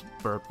she's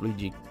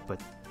paraplegic,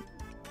 but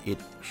it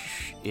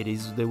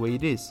is the way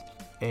it is.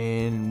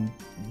 And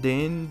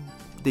then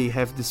they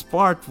have this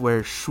part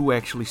where Shu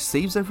actually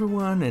saves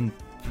everyone and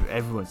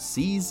everyone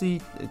sees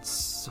it.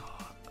 It's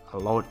a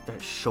lot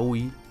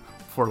showy,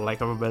 for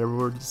lack of a better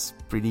word. It's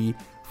pretty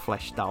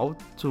fleshed out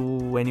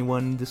to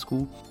anyone in the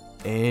school.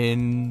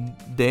 And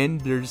then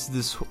there's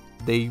this,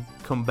 they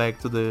come back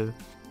to the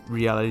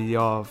reality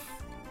of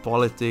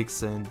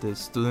politics and the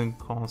student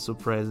council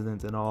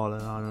president and all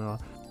and on and on.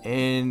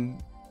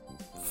 And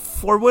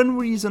for one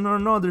reason or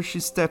another, she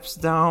steps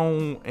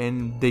down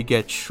and they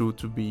get Shu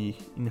to be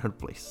in her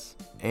place.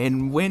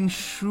 And when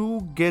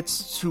Shu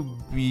gets to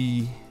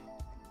be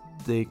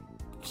the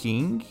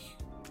king,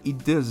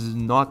 it does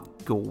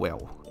not go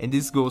well. And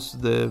this goes to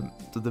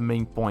the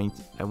main point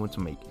I want to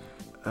make.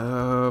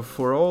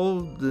 For all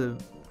the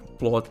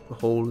plot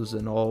holes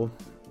and all,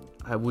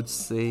 I would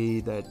say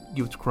that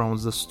Guilty Crown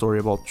is a story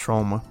about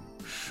trauma.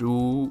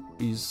 Shu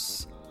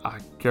is a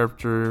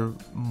character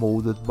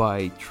molded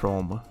by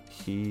trauma.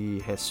 He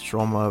has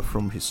trauma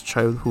from his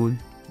childhood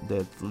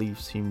that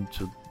leaves him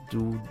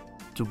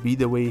to be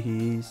the way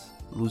he is,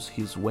 lose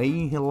his way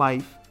in his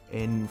life,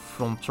 and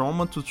from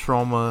trauma to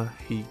trauma,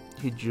 he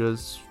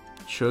just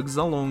chugs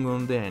along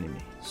on the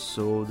enemy.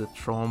 So the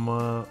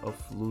trauma of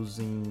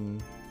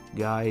losing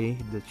Guy,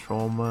 the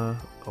trauma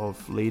of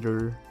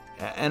later,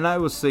 and I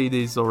will say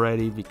this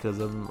already because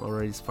I'm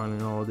already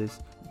spoiling all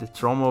this, the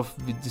trauma of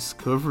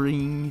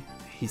discovering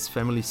his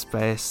family's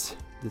past,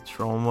 the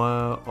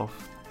trauma of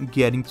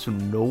getting to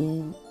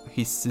know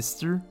his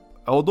sister,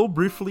 although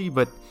briefly,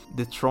 but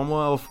the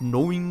trauma of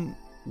knowing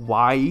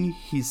why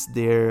he's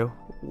there,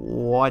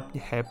 what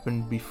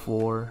happened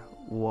before,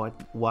 what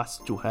was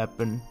to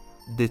happen,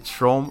 the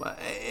trauma.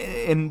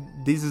 And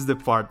this is the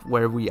part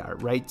where we are,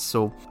 right?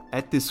 So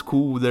at the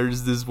school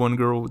there's this one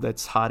girl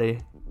that's Hare,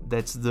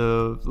 that's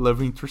the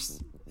love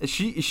interest.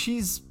 She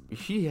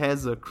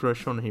has a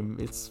crush on him,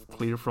 it's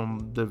clear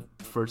from the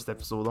first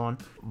episode on,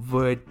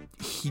 but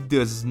he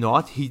does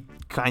not. He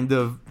kind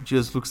of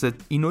just looks at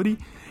Inori,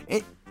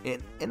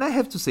 and I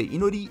have to say,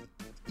 Inori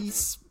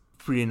is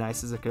pretty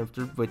nice as a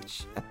character,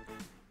 but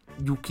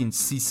you can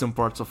see some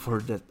parts of her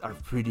that are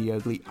pretty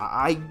ugly.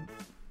 I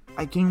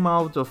came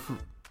out of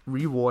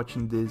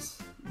rewatching this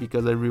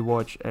because I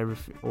rewatch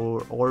everything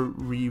or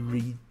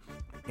reread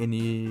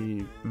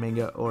any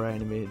manga or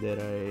anime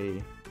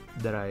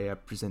that I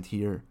present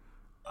here.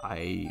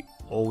 I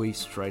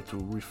always try to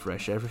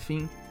refresh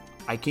everything.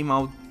 I came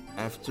out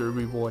after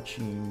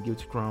rewatching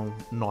Guilty Crown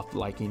not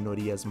liking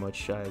Nori as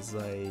much as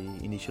I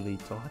initially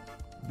thought,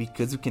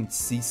 because you can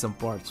see some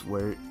parts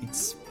where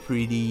it's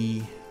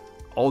pretty.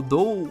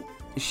 Although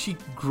she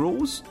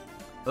grows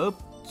up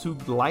to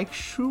like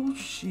Shu,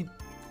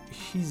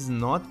 she's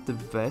not the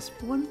best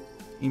one,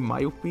 in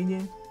my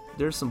opinion.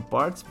 There's some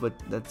parts, but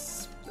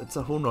that's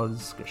a whole nother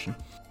discussion.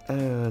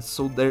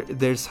 So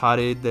there's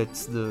Hare,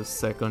 that's the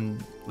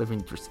second love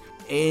interest,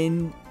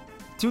 and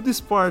to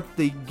this part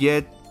they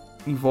get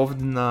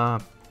involved in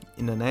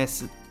an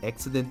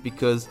accident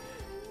because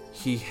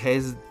he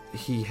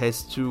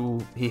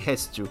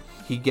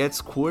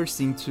gets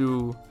coerced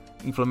into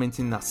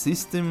implementing a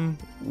system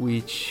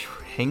which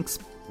Hanks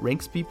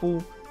ranks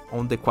people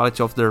on the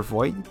quality of their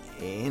void,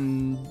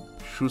 and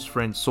Shu's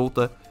friend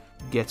Sota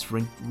gets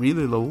ranked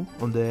really low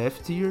on the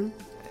F tier.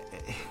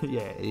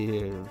 yeah,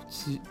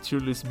 tier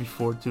lists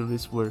before tier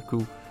lists were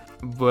cool,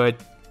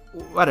 but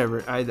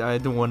whatever. I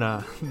don't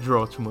wanna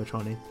draw too much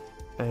on it.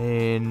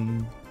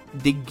 And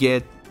they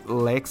get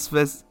Lex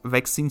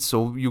vaccine,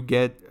 so you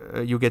get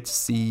to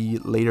see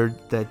later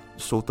that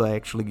Sota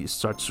actually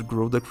starts to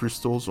grow the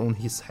crystals on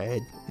his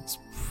head. It's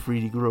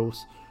pretty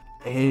gross,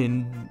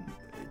 and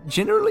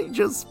generally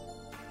just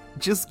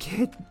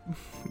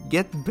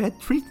get bad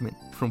treatment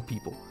from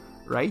people,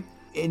 right?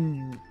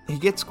 And he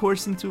gets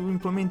coerced into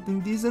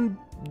implementing this, and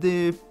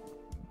the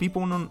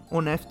people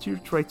on F tier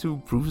try to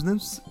prove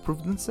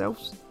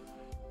themselves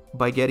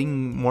by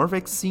getting more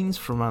vaccines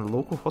from a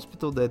local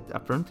hospital that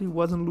apparently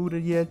wasn't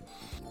looted yet.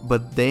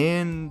 But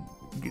then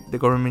the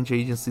government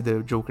agency,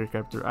 the Joker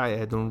character,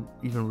 I don't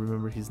even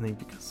remember his name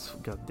because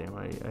goddamn,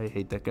 I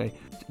hate that guy,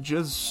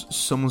 just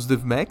summons the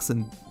Max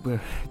and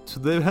to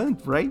the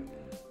hunt, right?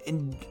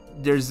 And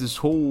there's this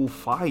whole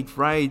fight,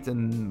 right?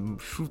 And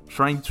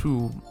trying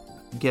to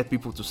get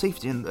people to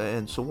safety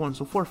and so on and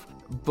so forth.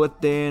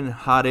 But then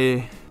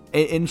Hare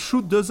and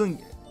Shu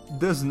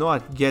does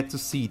not get to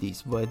see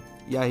this, but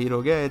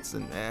Yahiro gets,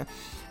 and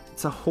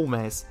it's a whole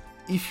mess.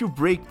 If you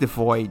break the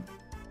void,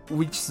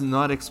 which is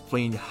not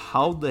explained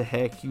how the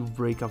heck you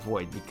break a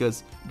void,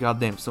 because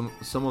goddamn,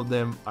 some of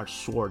them are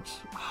swords.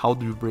 How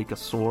do you break a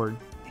sword?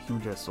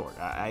 Huge ass sword.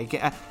 I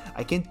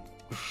can't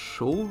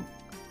show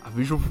a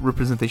visual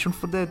representation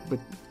for that, but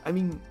I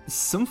mean,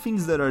 some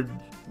things that are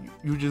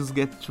you just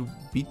get to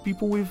beat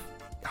people with,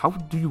 how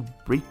do you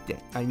break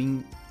that? I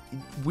mean,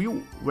 it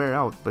will wear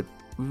out, but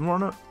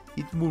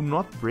it will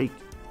not break.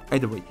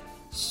 Either way,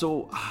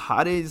 so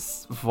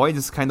Hare's void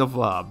is kind of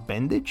a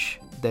bandage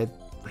that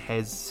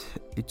has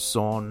its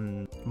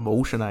own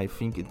motion. I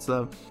think it's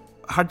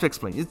hard to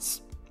explain.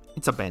 It's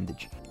a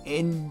bandage,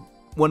 and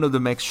one of the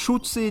mechs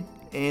shoots it,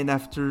 and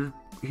after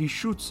he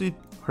shoots it,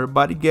 her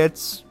body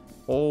gets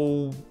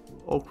all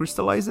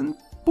crystallized and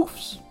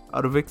poofs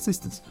out of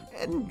existence.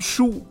 And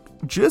Shu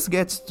just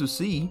gets to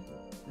see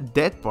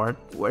that part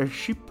where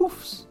she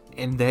poofs,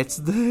 and that's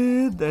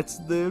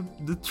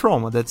the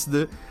trauma. That's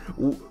the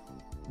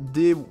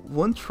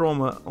one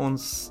trauma on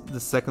the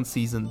second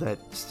season that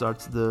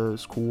starts the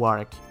school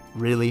arc.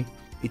 Really,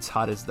 it's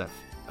Hare's death.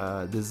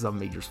 This is a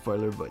major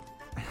spoiler, but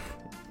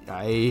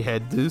I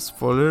had this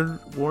spoiler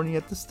warning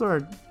at the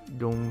start.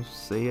 Don't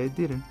say I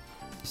didn't.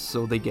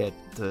 So they get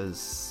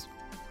this.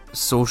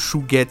 So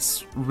Shu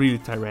gets really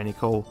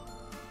tyrannical.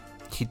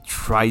 He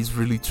tries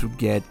really to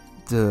get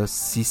the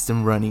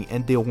system running,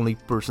 and the only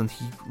person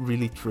he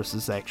really trusts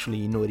is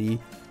actually Inori.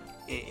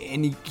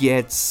 And it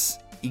gets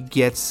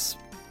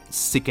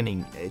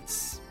sickening.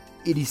 It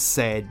is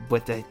sad,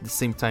 but at the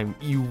same time,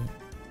 you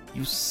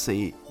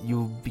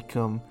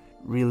become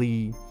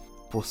really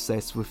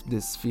possessed with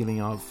this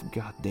feeling of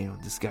goddamn,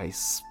 this guy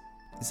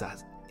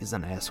is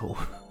an asshole.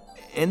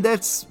 And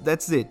that's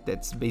it.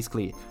 That's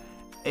basically it.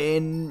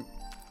 And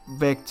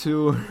back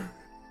to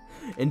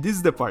and this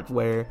is the part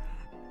where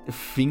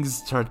things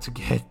start to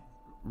get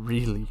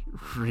really,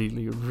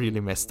 really, really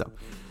messed up.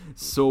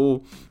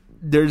 So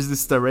there's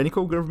this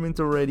tyrannical government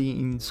already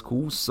in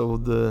school, so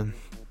the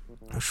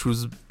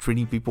Shu's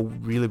treating people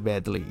really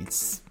badly.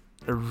 It's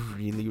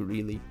really,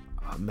 really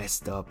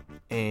messed up.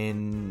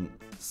 And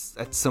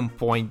at some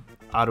point,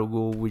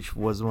 Arugo, which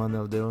was one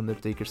of the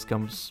Undertakers,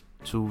 comes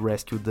to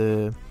rescue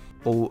the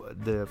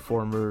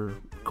former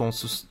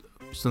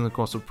student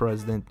council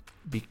president,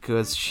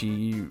 because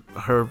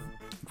her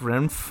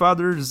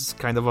grandfather's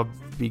kind of a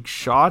big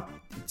shot.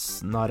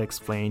 It's not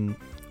explained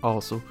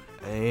also,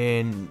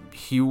 and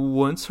he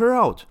wants her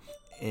out,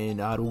 and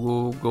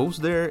Arugo goes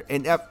there,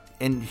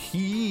 and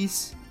he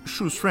is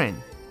Shu's friend.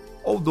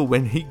 Although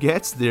when he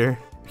gets there,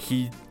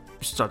 he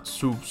starts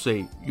to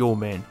say, "Yo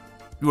man,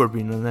 you are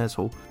being an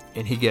asshole,"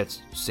 and he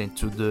gets sent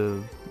to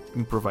the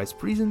improvised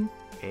prison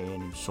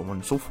and so on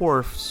and so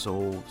forth.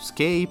 So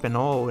escape and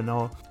all,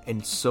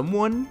 and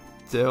someone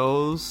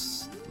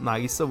tells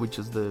Nagisa, which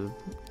is the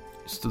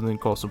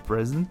student council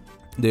president,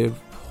 the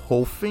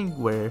whole thing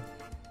where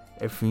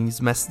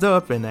everything's messed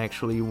up, and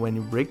actually when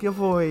you break the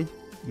void,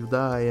 you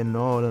die, and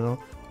all,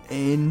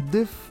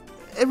 and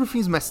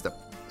everything's messed up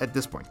at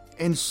this point.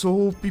 And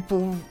so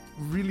people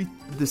really,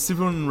 the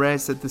civil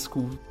unrest at the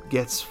school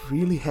gets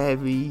really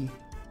heavy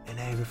and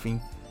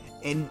everything.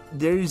 And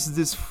there is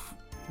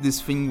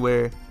this thing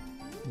where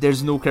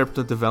there's no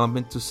character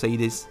development to say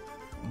this,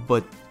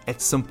 but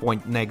at some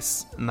point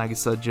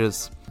Nagisa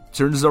just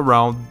turns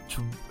around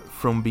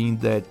from being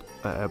that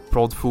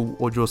proudful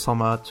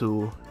Ojo-sama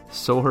to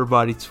sell her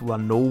body to a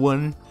no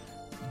one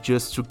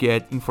just to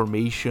get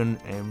information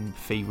and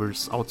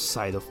favors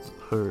outside of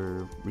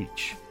her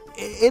reach.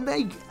 And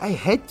I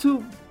had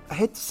to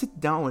sit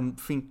down and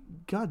think,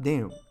 god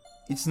damn,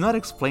 it's not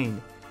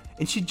explained.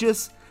 And she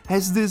just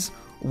has this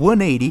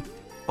 180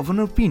 of an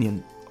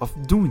opinion of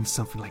doing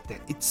something like that.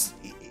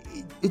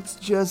 It's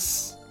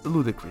just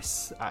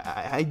ludicrous.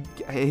 I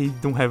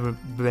don't have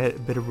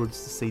better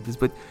words to say this,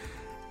 but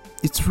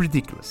it's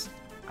ridiculous.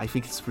 I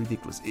think it's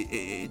ridiculous.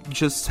 It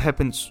just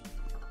happens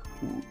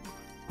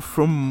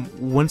from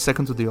 1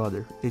 second to the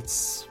other.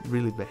 It's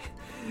really bad.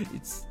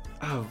 It's,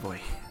 oh boy,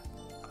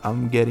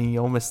 I'm getting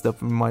all messed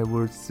up in my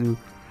words too.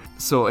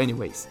 So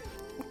anyways,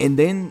 and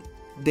then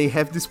they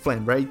have this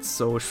plan, right?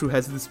 So Shu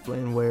has this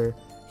plan where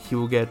he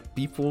will get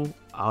people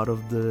out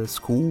of the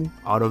school,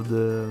 out of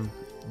the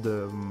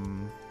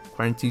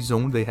quarantine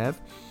zone they have.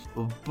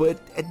 But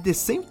at the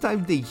same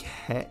time,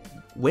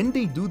 when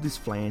they do this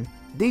plan,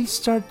 they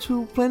start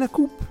to plan a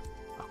coup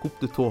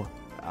d'état.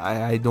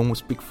 I don't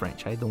speak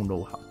French. I don't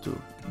know how to.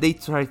 They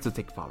try to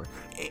take power,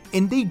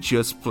 and they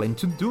just plan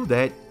to do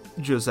that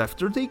just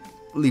after they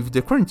leave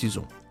the quarantine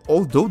zone.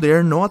 Although they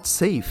are not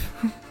safe.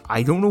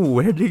 I don't know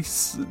where they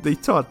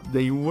thought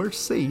they were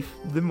safe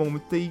the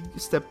moment they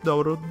stepped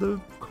out of the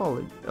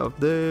college, of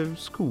the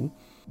school.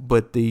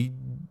 But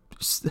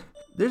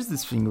there's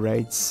this thing,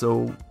 right?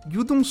 So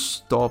you don't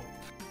stop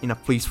in a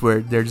place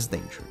where there's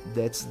danger.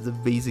 That's the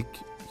basic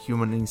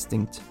human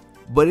instinct.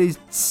 But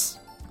it's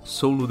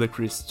so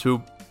ludicrous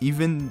to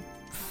even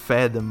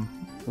fathom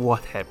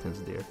what happens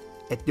there.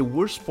 At the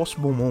worst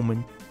possible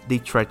moment, they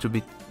try to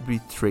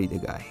betray the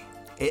guy.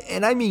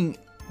 And I mean,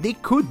 they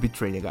could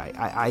betray the guy.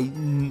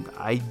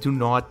 I do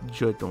not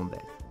judge on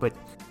that. But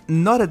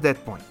not at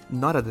that point.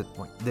 Not at that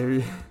point.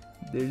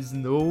 There's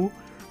no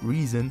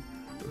reason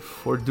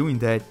for doing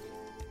that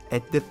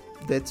at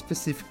that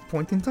specific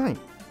point in time.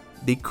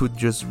 They could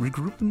just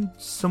regroup in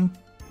some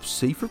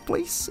safer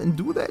place and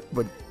do that.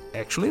 But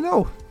actually,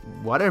 no.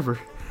 Whatever.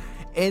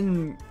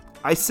 And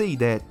I say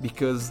that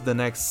because the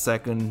next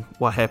second,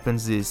 what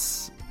happens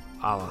is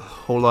a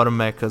whole lot of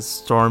mechas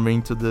storm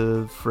into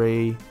the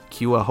fray,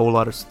 kill a whole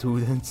lot of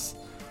students,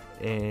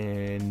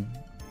 and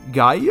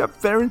Guy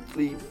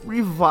apparently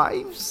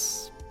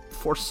revives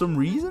for some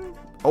reason,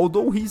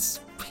 although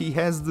he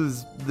has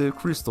the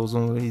crystals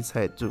on his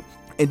head too.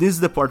 And this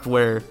is the part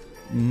where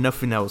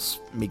nothing else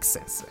makes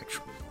sense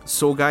actually.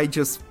 So Guy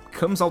just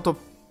comes out of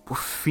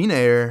thin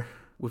air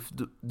with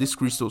these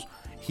crystals.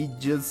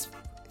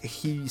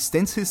 He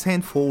stands his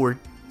hand forward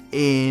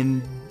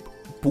and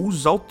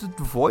pulls out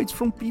the voids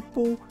from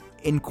people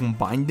and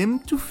combine them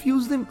to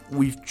fuse them,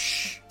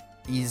 which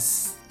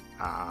is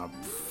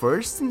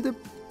first in the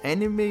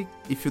anime,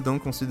 if you don't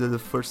consider the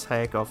first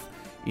hack of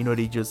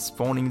Inori just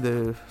spawning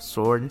the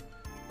sword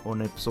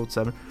on episode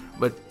 7.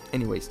 But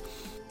anyways,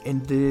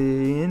 and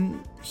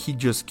then he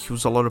just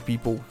kills a lot of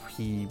people.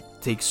 He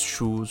takes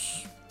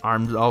Shu's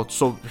arms out,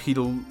 so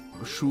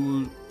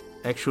Shu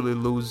actually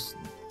loses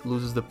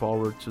the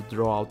power to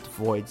draw out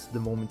voids the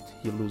moment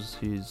he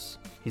loses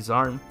his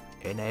arm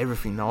and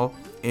everything now.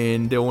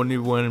 And the only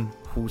one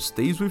who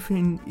stays with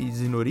him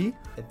is Inori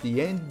at the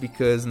end,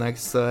 because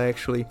Nagisa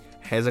actually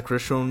has a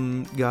crush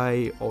on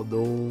Guy,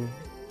 although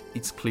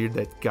it's clear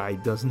that Guy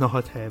does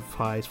not have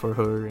eyes for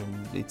her,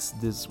 and it's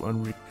this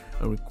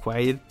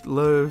unrequited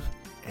love.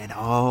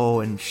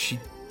 And she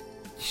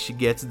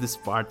gets this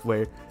part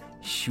where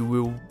she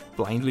will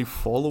blindly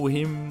follow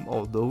him,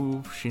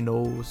 although she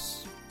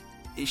knows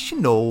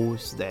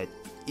that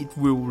it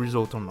will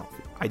result on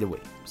nothing. Either way,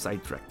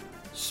 sidetrack.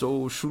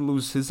 So she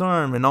loses his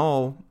arm and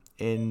all,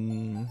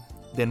 and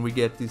then we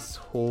get this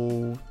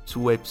whole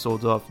 2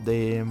 episodes of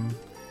them.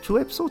 2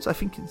 episodes? I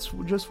think it's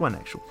just 1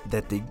 actually.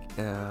 That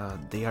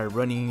they are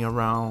running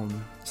around,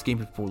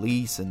 escaping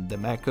police and the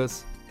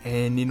mechas,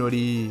 and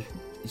Inori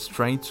is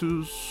trying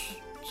to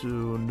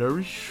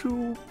nourish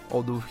Shu,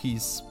 although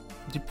he's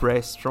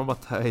depressed,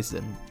 traumatized,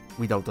 and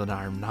without an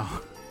arm now,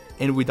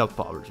 and without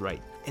powers,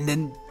 right? And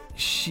then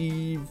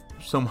she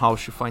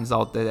finds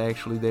out that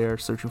actually they are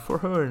searching for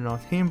her and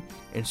not him,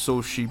 and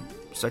so she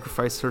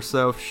sacrifices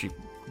herself. She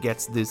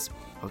gets this,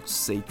 I would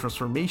say,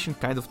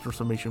 kind of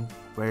transformation,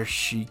 where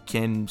she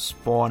can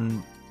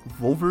spawn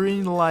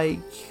Wolverine-like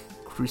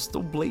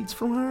crystal blades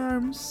from her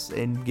arms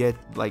and get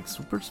like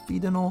super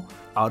speed and all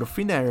out of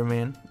thin air,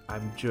 man.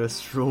 I'm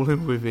just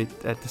rolling with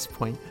it at this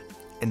point.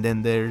 And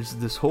then there's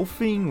this whole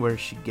thing where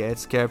she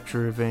gets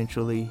captured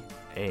eventually,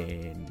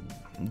 and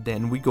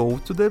then we go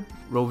to the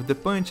Roll with the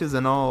Punches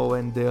and all,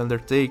 and the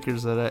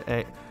Undertakers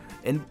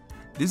and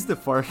this is the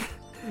part,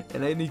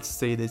 and I need to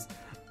say this,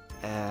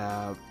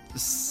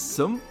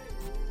 some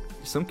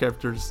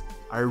characters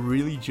are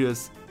really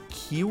just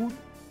killed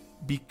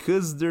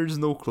because there's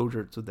no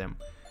closure to them.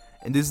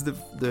 And this is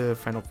the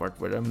final part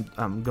where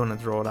I'm gonna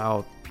draw it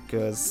out,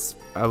 because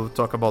I will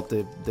talk about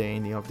the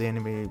ending of the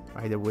anime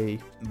either way.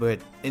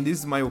 And this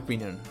is my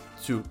opinion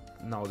too,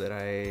 now that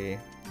I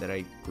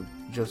could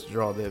just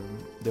draw the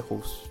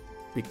whole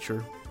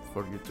picture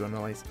for you to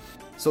analyze.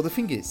 So the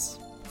thing is,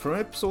 from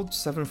episode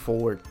 7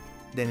 forward,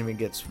 the anime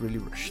gets really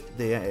rushed.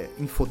 The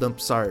info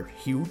dumps are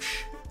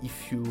huge.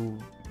 If you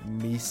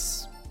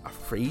miss a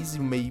phrase,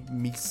 you may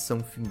miss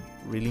something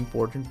really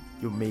important.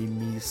 You may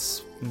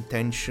miss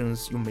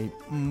intentions. You may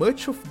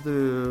much of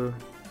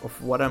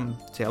what I'm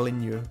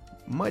telling you,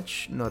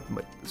 not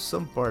much.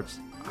 Some parts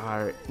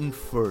are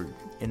inferred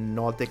and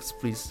not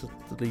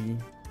explicitly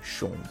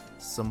shown.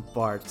 Some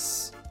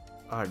parts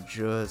are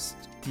just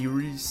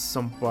theories.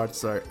 Some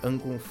parts are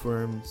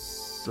unconfirmed.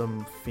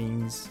 Some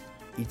things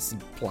it's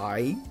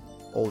implied,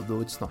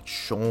 although it's not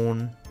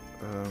shown.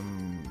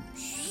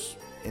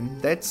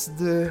 And that's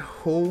the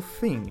whole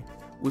thing.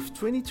 With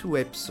 22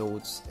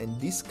 episodes and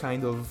this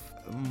kind of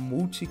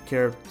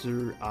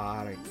multi-character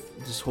arc,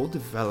 this whole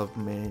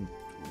development,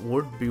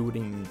 world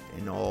building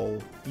and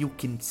all, you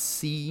can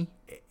see,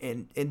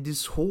 and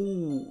this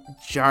whole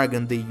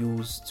jargon they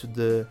use to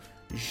the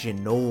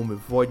genome,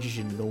 void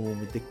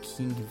genome, the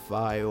king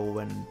vial,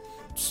 and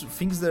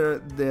things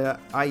that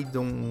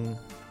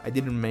I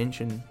didn't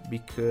mention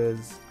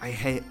because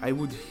I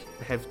would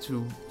have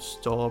to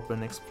stop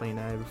and explain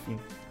everything.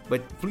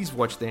 But please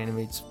watch the anime,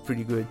 it's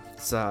pretty good.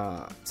 It's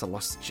a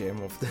lost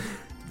gem of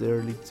the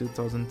early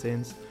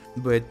 2010s.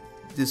 But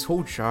this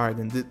whole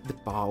jargon, the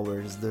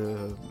powers,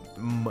 the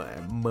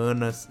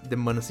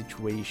mana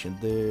situation,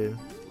 the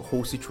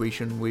whole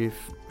situation with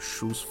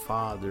Shu's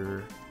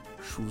father,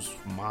 Shu's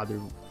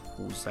mother,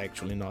 who's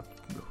actually not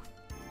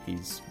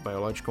his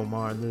biological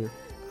mother,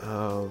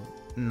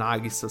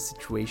 Nagisa's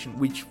situation,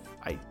 which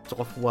I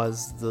thought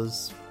was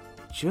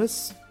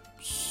just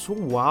so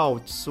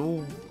wild,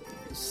 so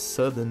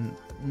sudden,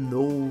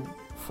 no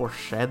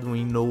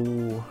foreshadowing,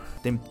 no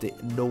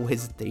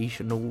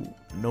hesitation,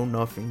 no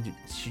nothing.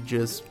 She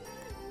just,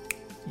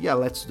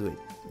 let's do it.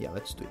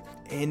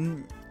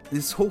 And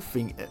this whole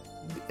thing,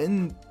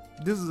 and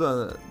this is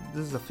a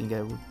thing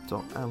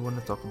I want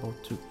to talk about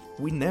too.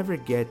 We never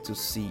get to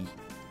see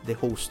the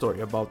whole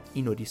story about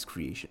Inori's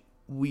creation.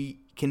 We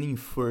can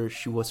infer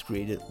she was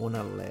created on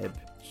a lab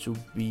to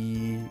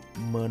be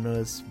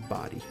Mana's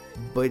body,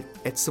 but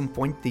at some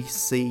point they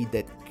say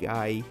that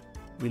Guy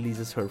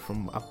releases her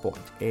from a pod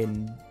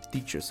and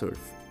teaches her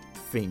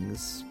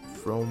things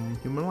from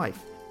human life,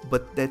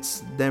 but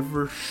that's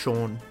never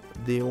shown.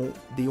 They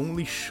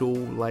only show,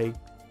 like,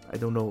 I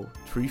don't know,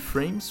 3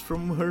 frames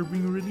from her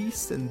being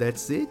released, and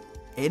that's it.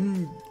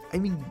 And I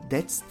mean,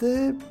 that's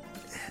the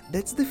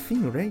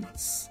thing, right?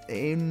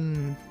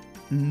 And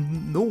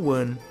no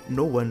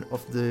one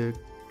of the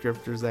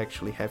characters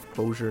actually have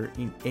closure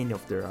in any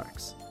of their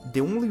arcs. The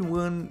only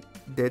one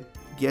that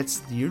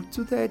gets near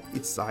to that,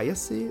 it's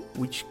Ayase,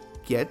 which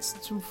gets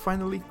to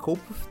finally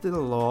cope with the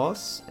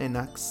loss and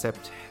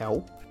accept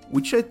help,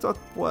 which I thought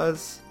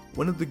was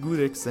one of the good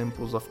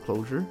examples of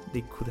closure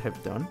they could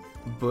have done.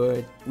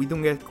 But we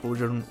don't get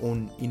closure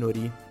on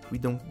Inori, we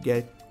don't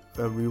get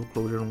a real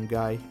closure on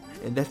Guy,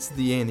 and that's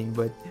the ending.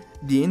 But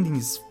the ending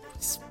is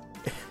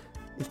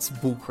it's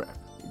bullcrap.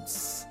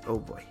 It's, oh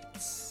boy,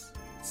 it's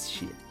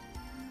shit.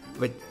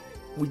 But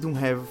we don't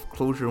have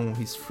closure on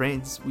his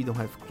friends, we don't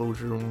have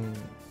closure on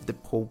the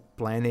whole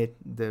planet,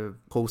 the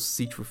whole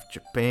siege with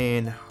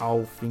Japan,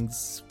 how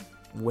things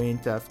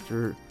went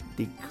after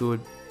they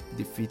could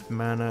defeat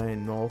Mana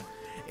and all.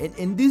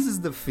 And this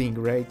is the thing,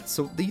 right?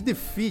 So they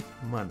defeat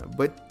Mana,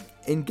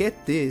 and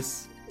get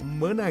this,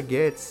 Mana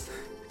gets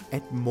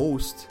at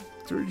most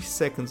 30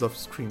 seconds of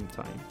screen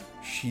time.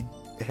 She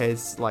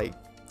has like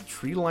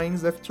 3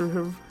 lines after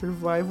her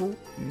revival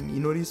in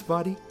Inori's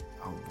body.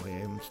 Oh boy,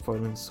 I'm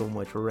spoiling so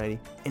much already.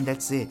 And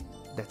that's it.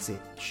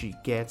 She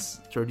gets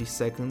 30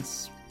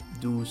 seconds,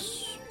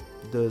 does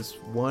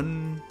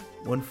one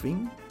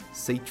thing,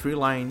 say 3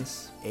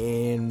 lines,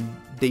 and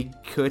they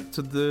cut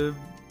to the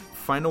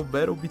final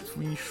battle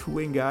between Shu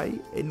and Guy,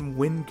 and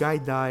when Guy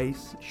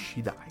dies,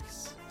 she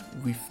dies.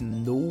 With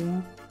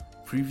no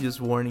previous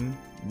warning,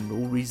 no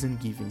reason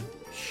given,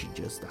 she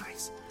just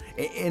dies.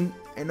 And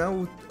I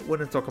would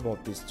want to talk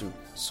about this too.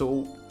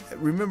 So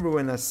remember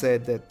when I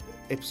said that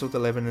episode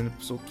 11 and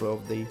episode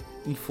 12, they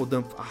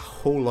infodump a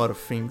whole lot of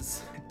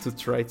things to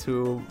try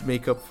to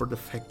make up for the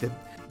fact that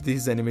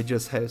this anime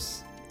just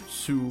has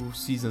 2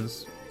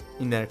 seasons,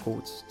 in air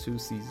quotes, 2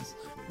 seasons.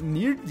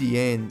 Near the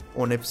end,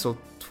 on episode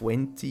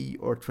 20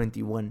 or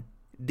 21,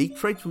 they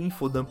try to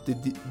infodump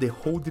the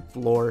whole deep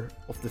lore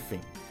of the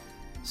thing.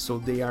 So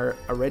they are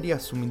already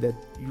assuming that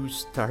you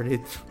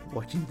started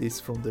watching this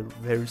from the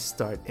very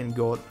start and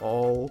got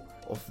all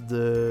of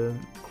the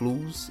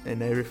clues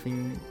and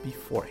everything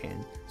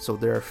beforehand. So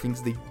there are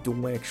things they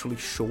don't actually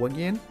show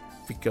again,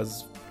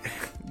 because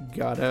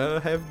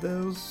gotta have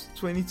those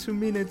 22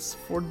 minutes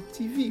for the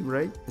TV,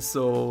 right?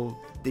 So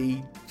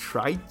they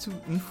try to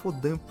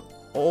infodump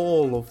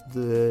all of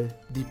the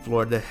deep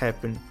lore that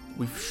happened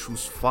with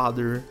Shu's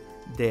father,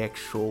 the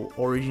actual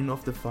origin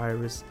of the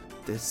virus,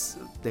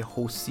 the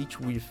whole siege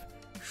with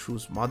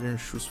Shu's mother and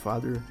Shu's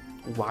father,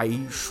 why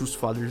Shu's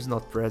father is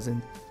not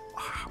present,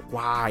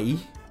 why?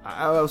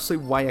 I'll say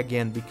why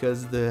again,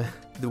 because the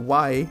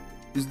why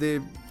is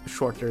the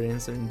shorter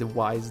answer and the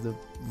why is the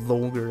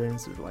longer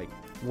answer. Like,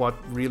 what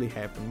really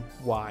happened,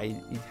 why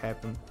it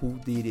happened, who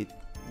did it,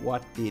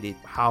 what did it,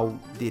 how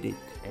did it,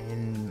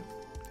 and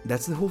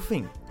that's the whole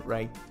thing,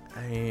 right?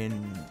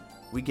 And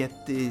we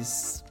get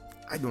this,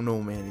 I don't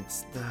know, man,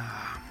 it's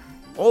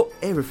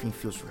everything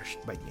feels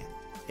rushed by the end.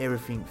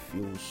 Everything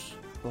feels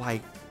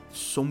like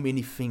so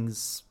many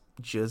things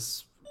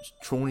just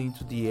thrown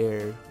into the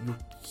air.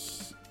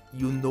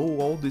 You know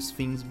all these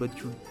things, but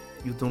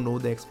you don't know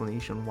the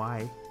explanation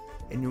why,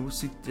 and you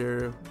sit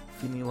there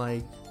feeling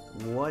like,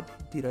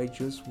 what did I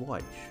just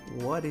watch?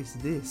 What is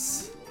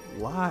this?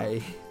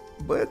 why.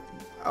 But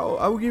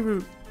I'll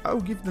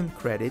give them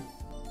credit.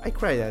 I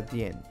cried at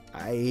the end.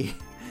 I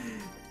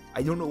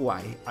don't know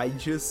why. I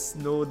just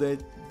know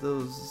that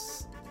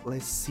those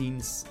last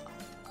scenes,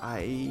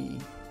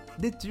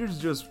 the tears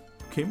just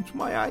came to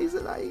my eyes,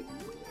 and I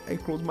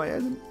closed my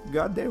eyes and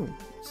goddamn,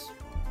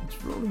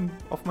 it's rolling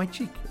off my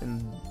cheek,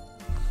 and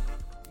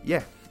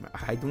yeah,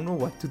 I don't know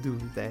what to do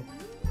with that.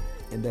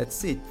 And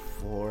that's it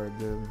for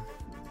the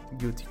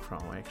Guilty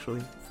Crown,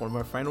 actually. For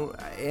my final,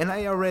 and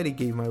I already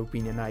gave my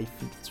opinion, I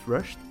think it's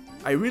rushed.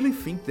 I really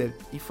think that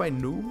if I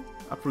knew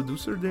a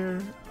producer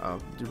there, a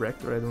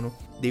director, I don't know,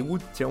 they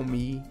would tell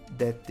me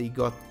that they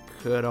got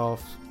cut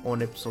off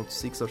on episode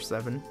 6 or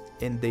 7,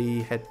 and they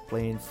had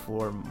planned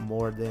for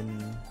more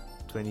than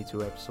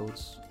 22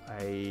 episodes.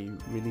 I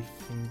really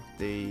think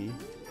they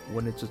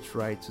wanted to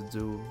try to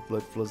do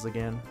Blood Plus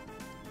again,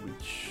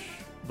 which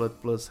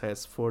Blood Plus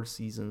has 4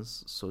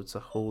 seasons, so it's a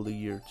whole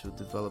year to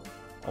develop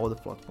all the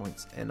plot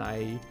points, and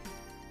I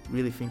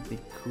really think they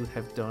could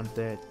have done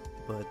that,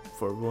 but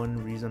for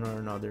one reason or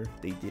another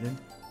they didn't.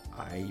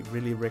 I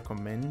really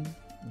recommend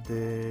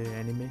the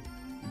anime.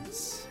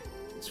 It's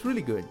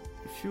really good.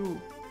 If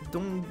you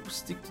don't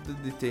stick to the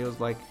details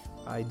like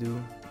I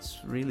do, it's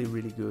really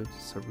good.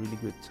 It's a really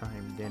good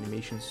time. The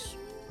animation's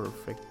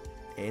perfect.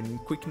 And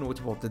quick note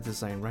about the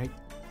design, right?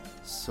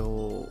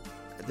 So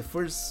the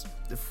first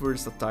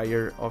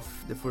attire of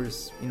the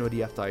first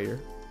Inori attire,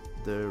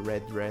 the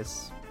red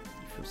dress,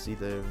 if you see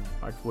the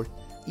artwork,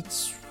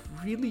 it's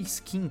really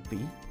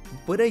skimpy,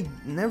 but I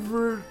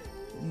never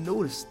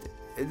noticed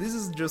it. This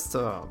is just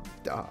a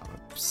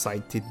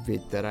side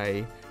tidbit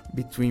that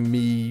between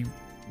me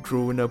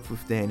growing up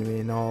with the anime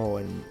and all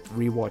and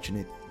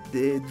rewatching it,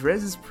 the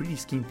dress is pretty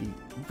skimpy,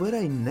 but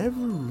I never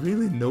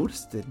really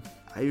noticed it.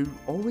 I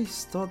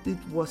always thought it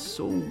was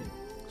so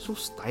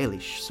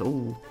stylish,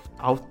 so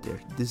out there.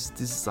 This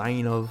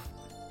design of,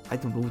 I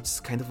don't know, it's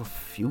kind of a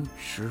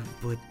future,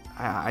 but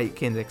I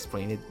can't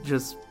explain it.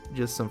 Just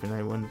something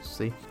I wanted to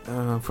say.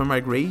 For my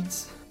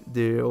grades,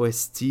 the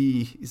OST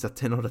is a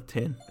 10 out of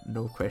 10.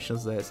 No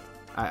questions asked.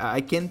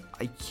 I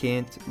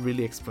can't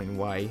really explain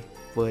why,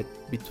 but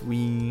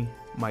between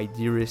My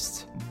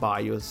Dearest,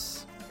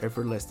 BIOS,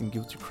 Everlasting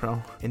Guilty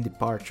Crown, and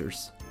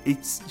Departures,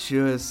 it's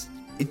just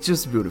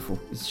beautiful.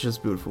 It's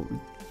just beautiful.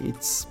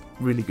 It's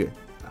really good.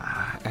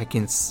 I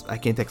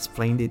can't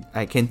explain it.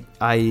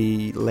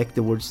 I lack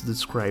the words to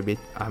describe it.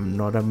 I'm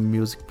not a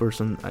music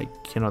person. I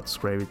cannot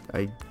describe it.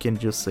 I can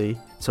just say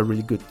it's a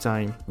really good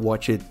time.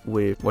 Watch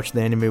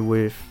the anime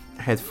with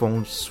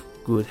headphones,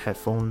 good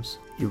headphones.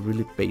 It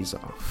really pays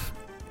off.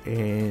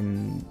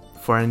 And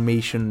for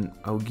animation,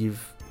 I'll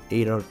give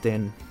 8 out of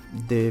 10.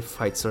 The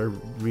fights are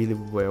really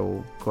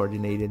well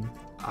coordinated.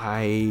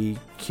 I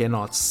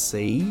cannot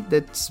say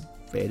that's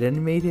bad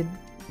animated.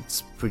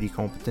 It's pretty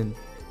competent,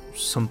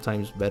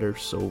 sometimes better,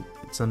 so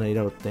it's an 8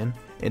 out of 10.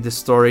 And the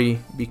story,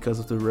 because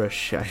of the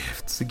rush, I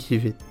have to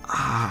give it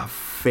a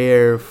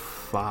fair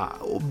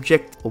 5.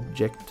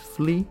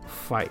 Objectively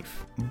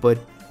 5, but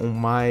on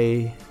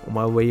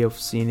my way of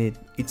seeing it,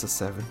 it's a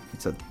 7.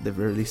 It's at the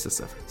very least a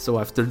 7. So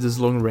after this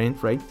long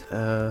rant, right,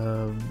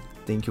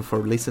 thank you for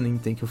listening,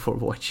 thank you for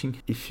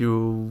watching. If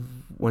you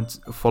want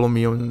to follow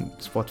me on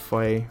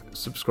Spotify,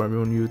 subscribe me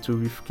on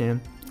YouTube if you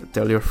can,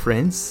 tell your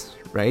friends,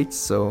 right?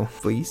 So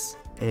please,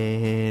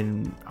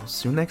 and I'll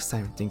see you next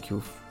time. Thank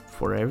you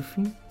for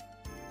everything.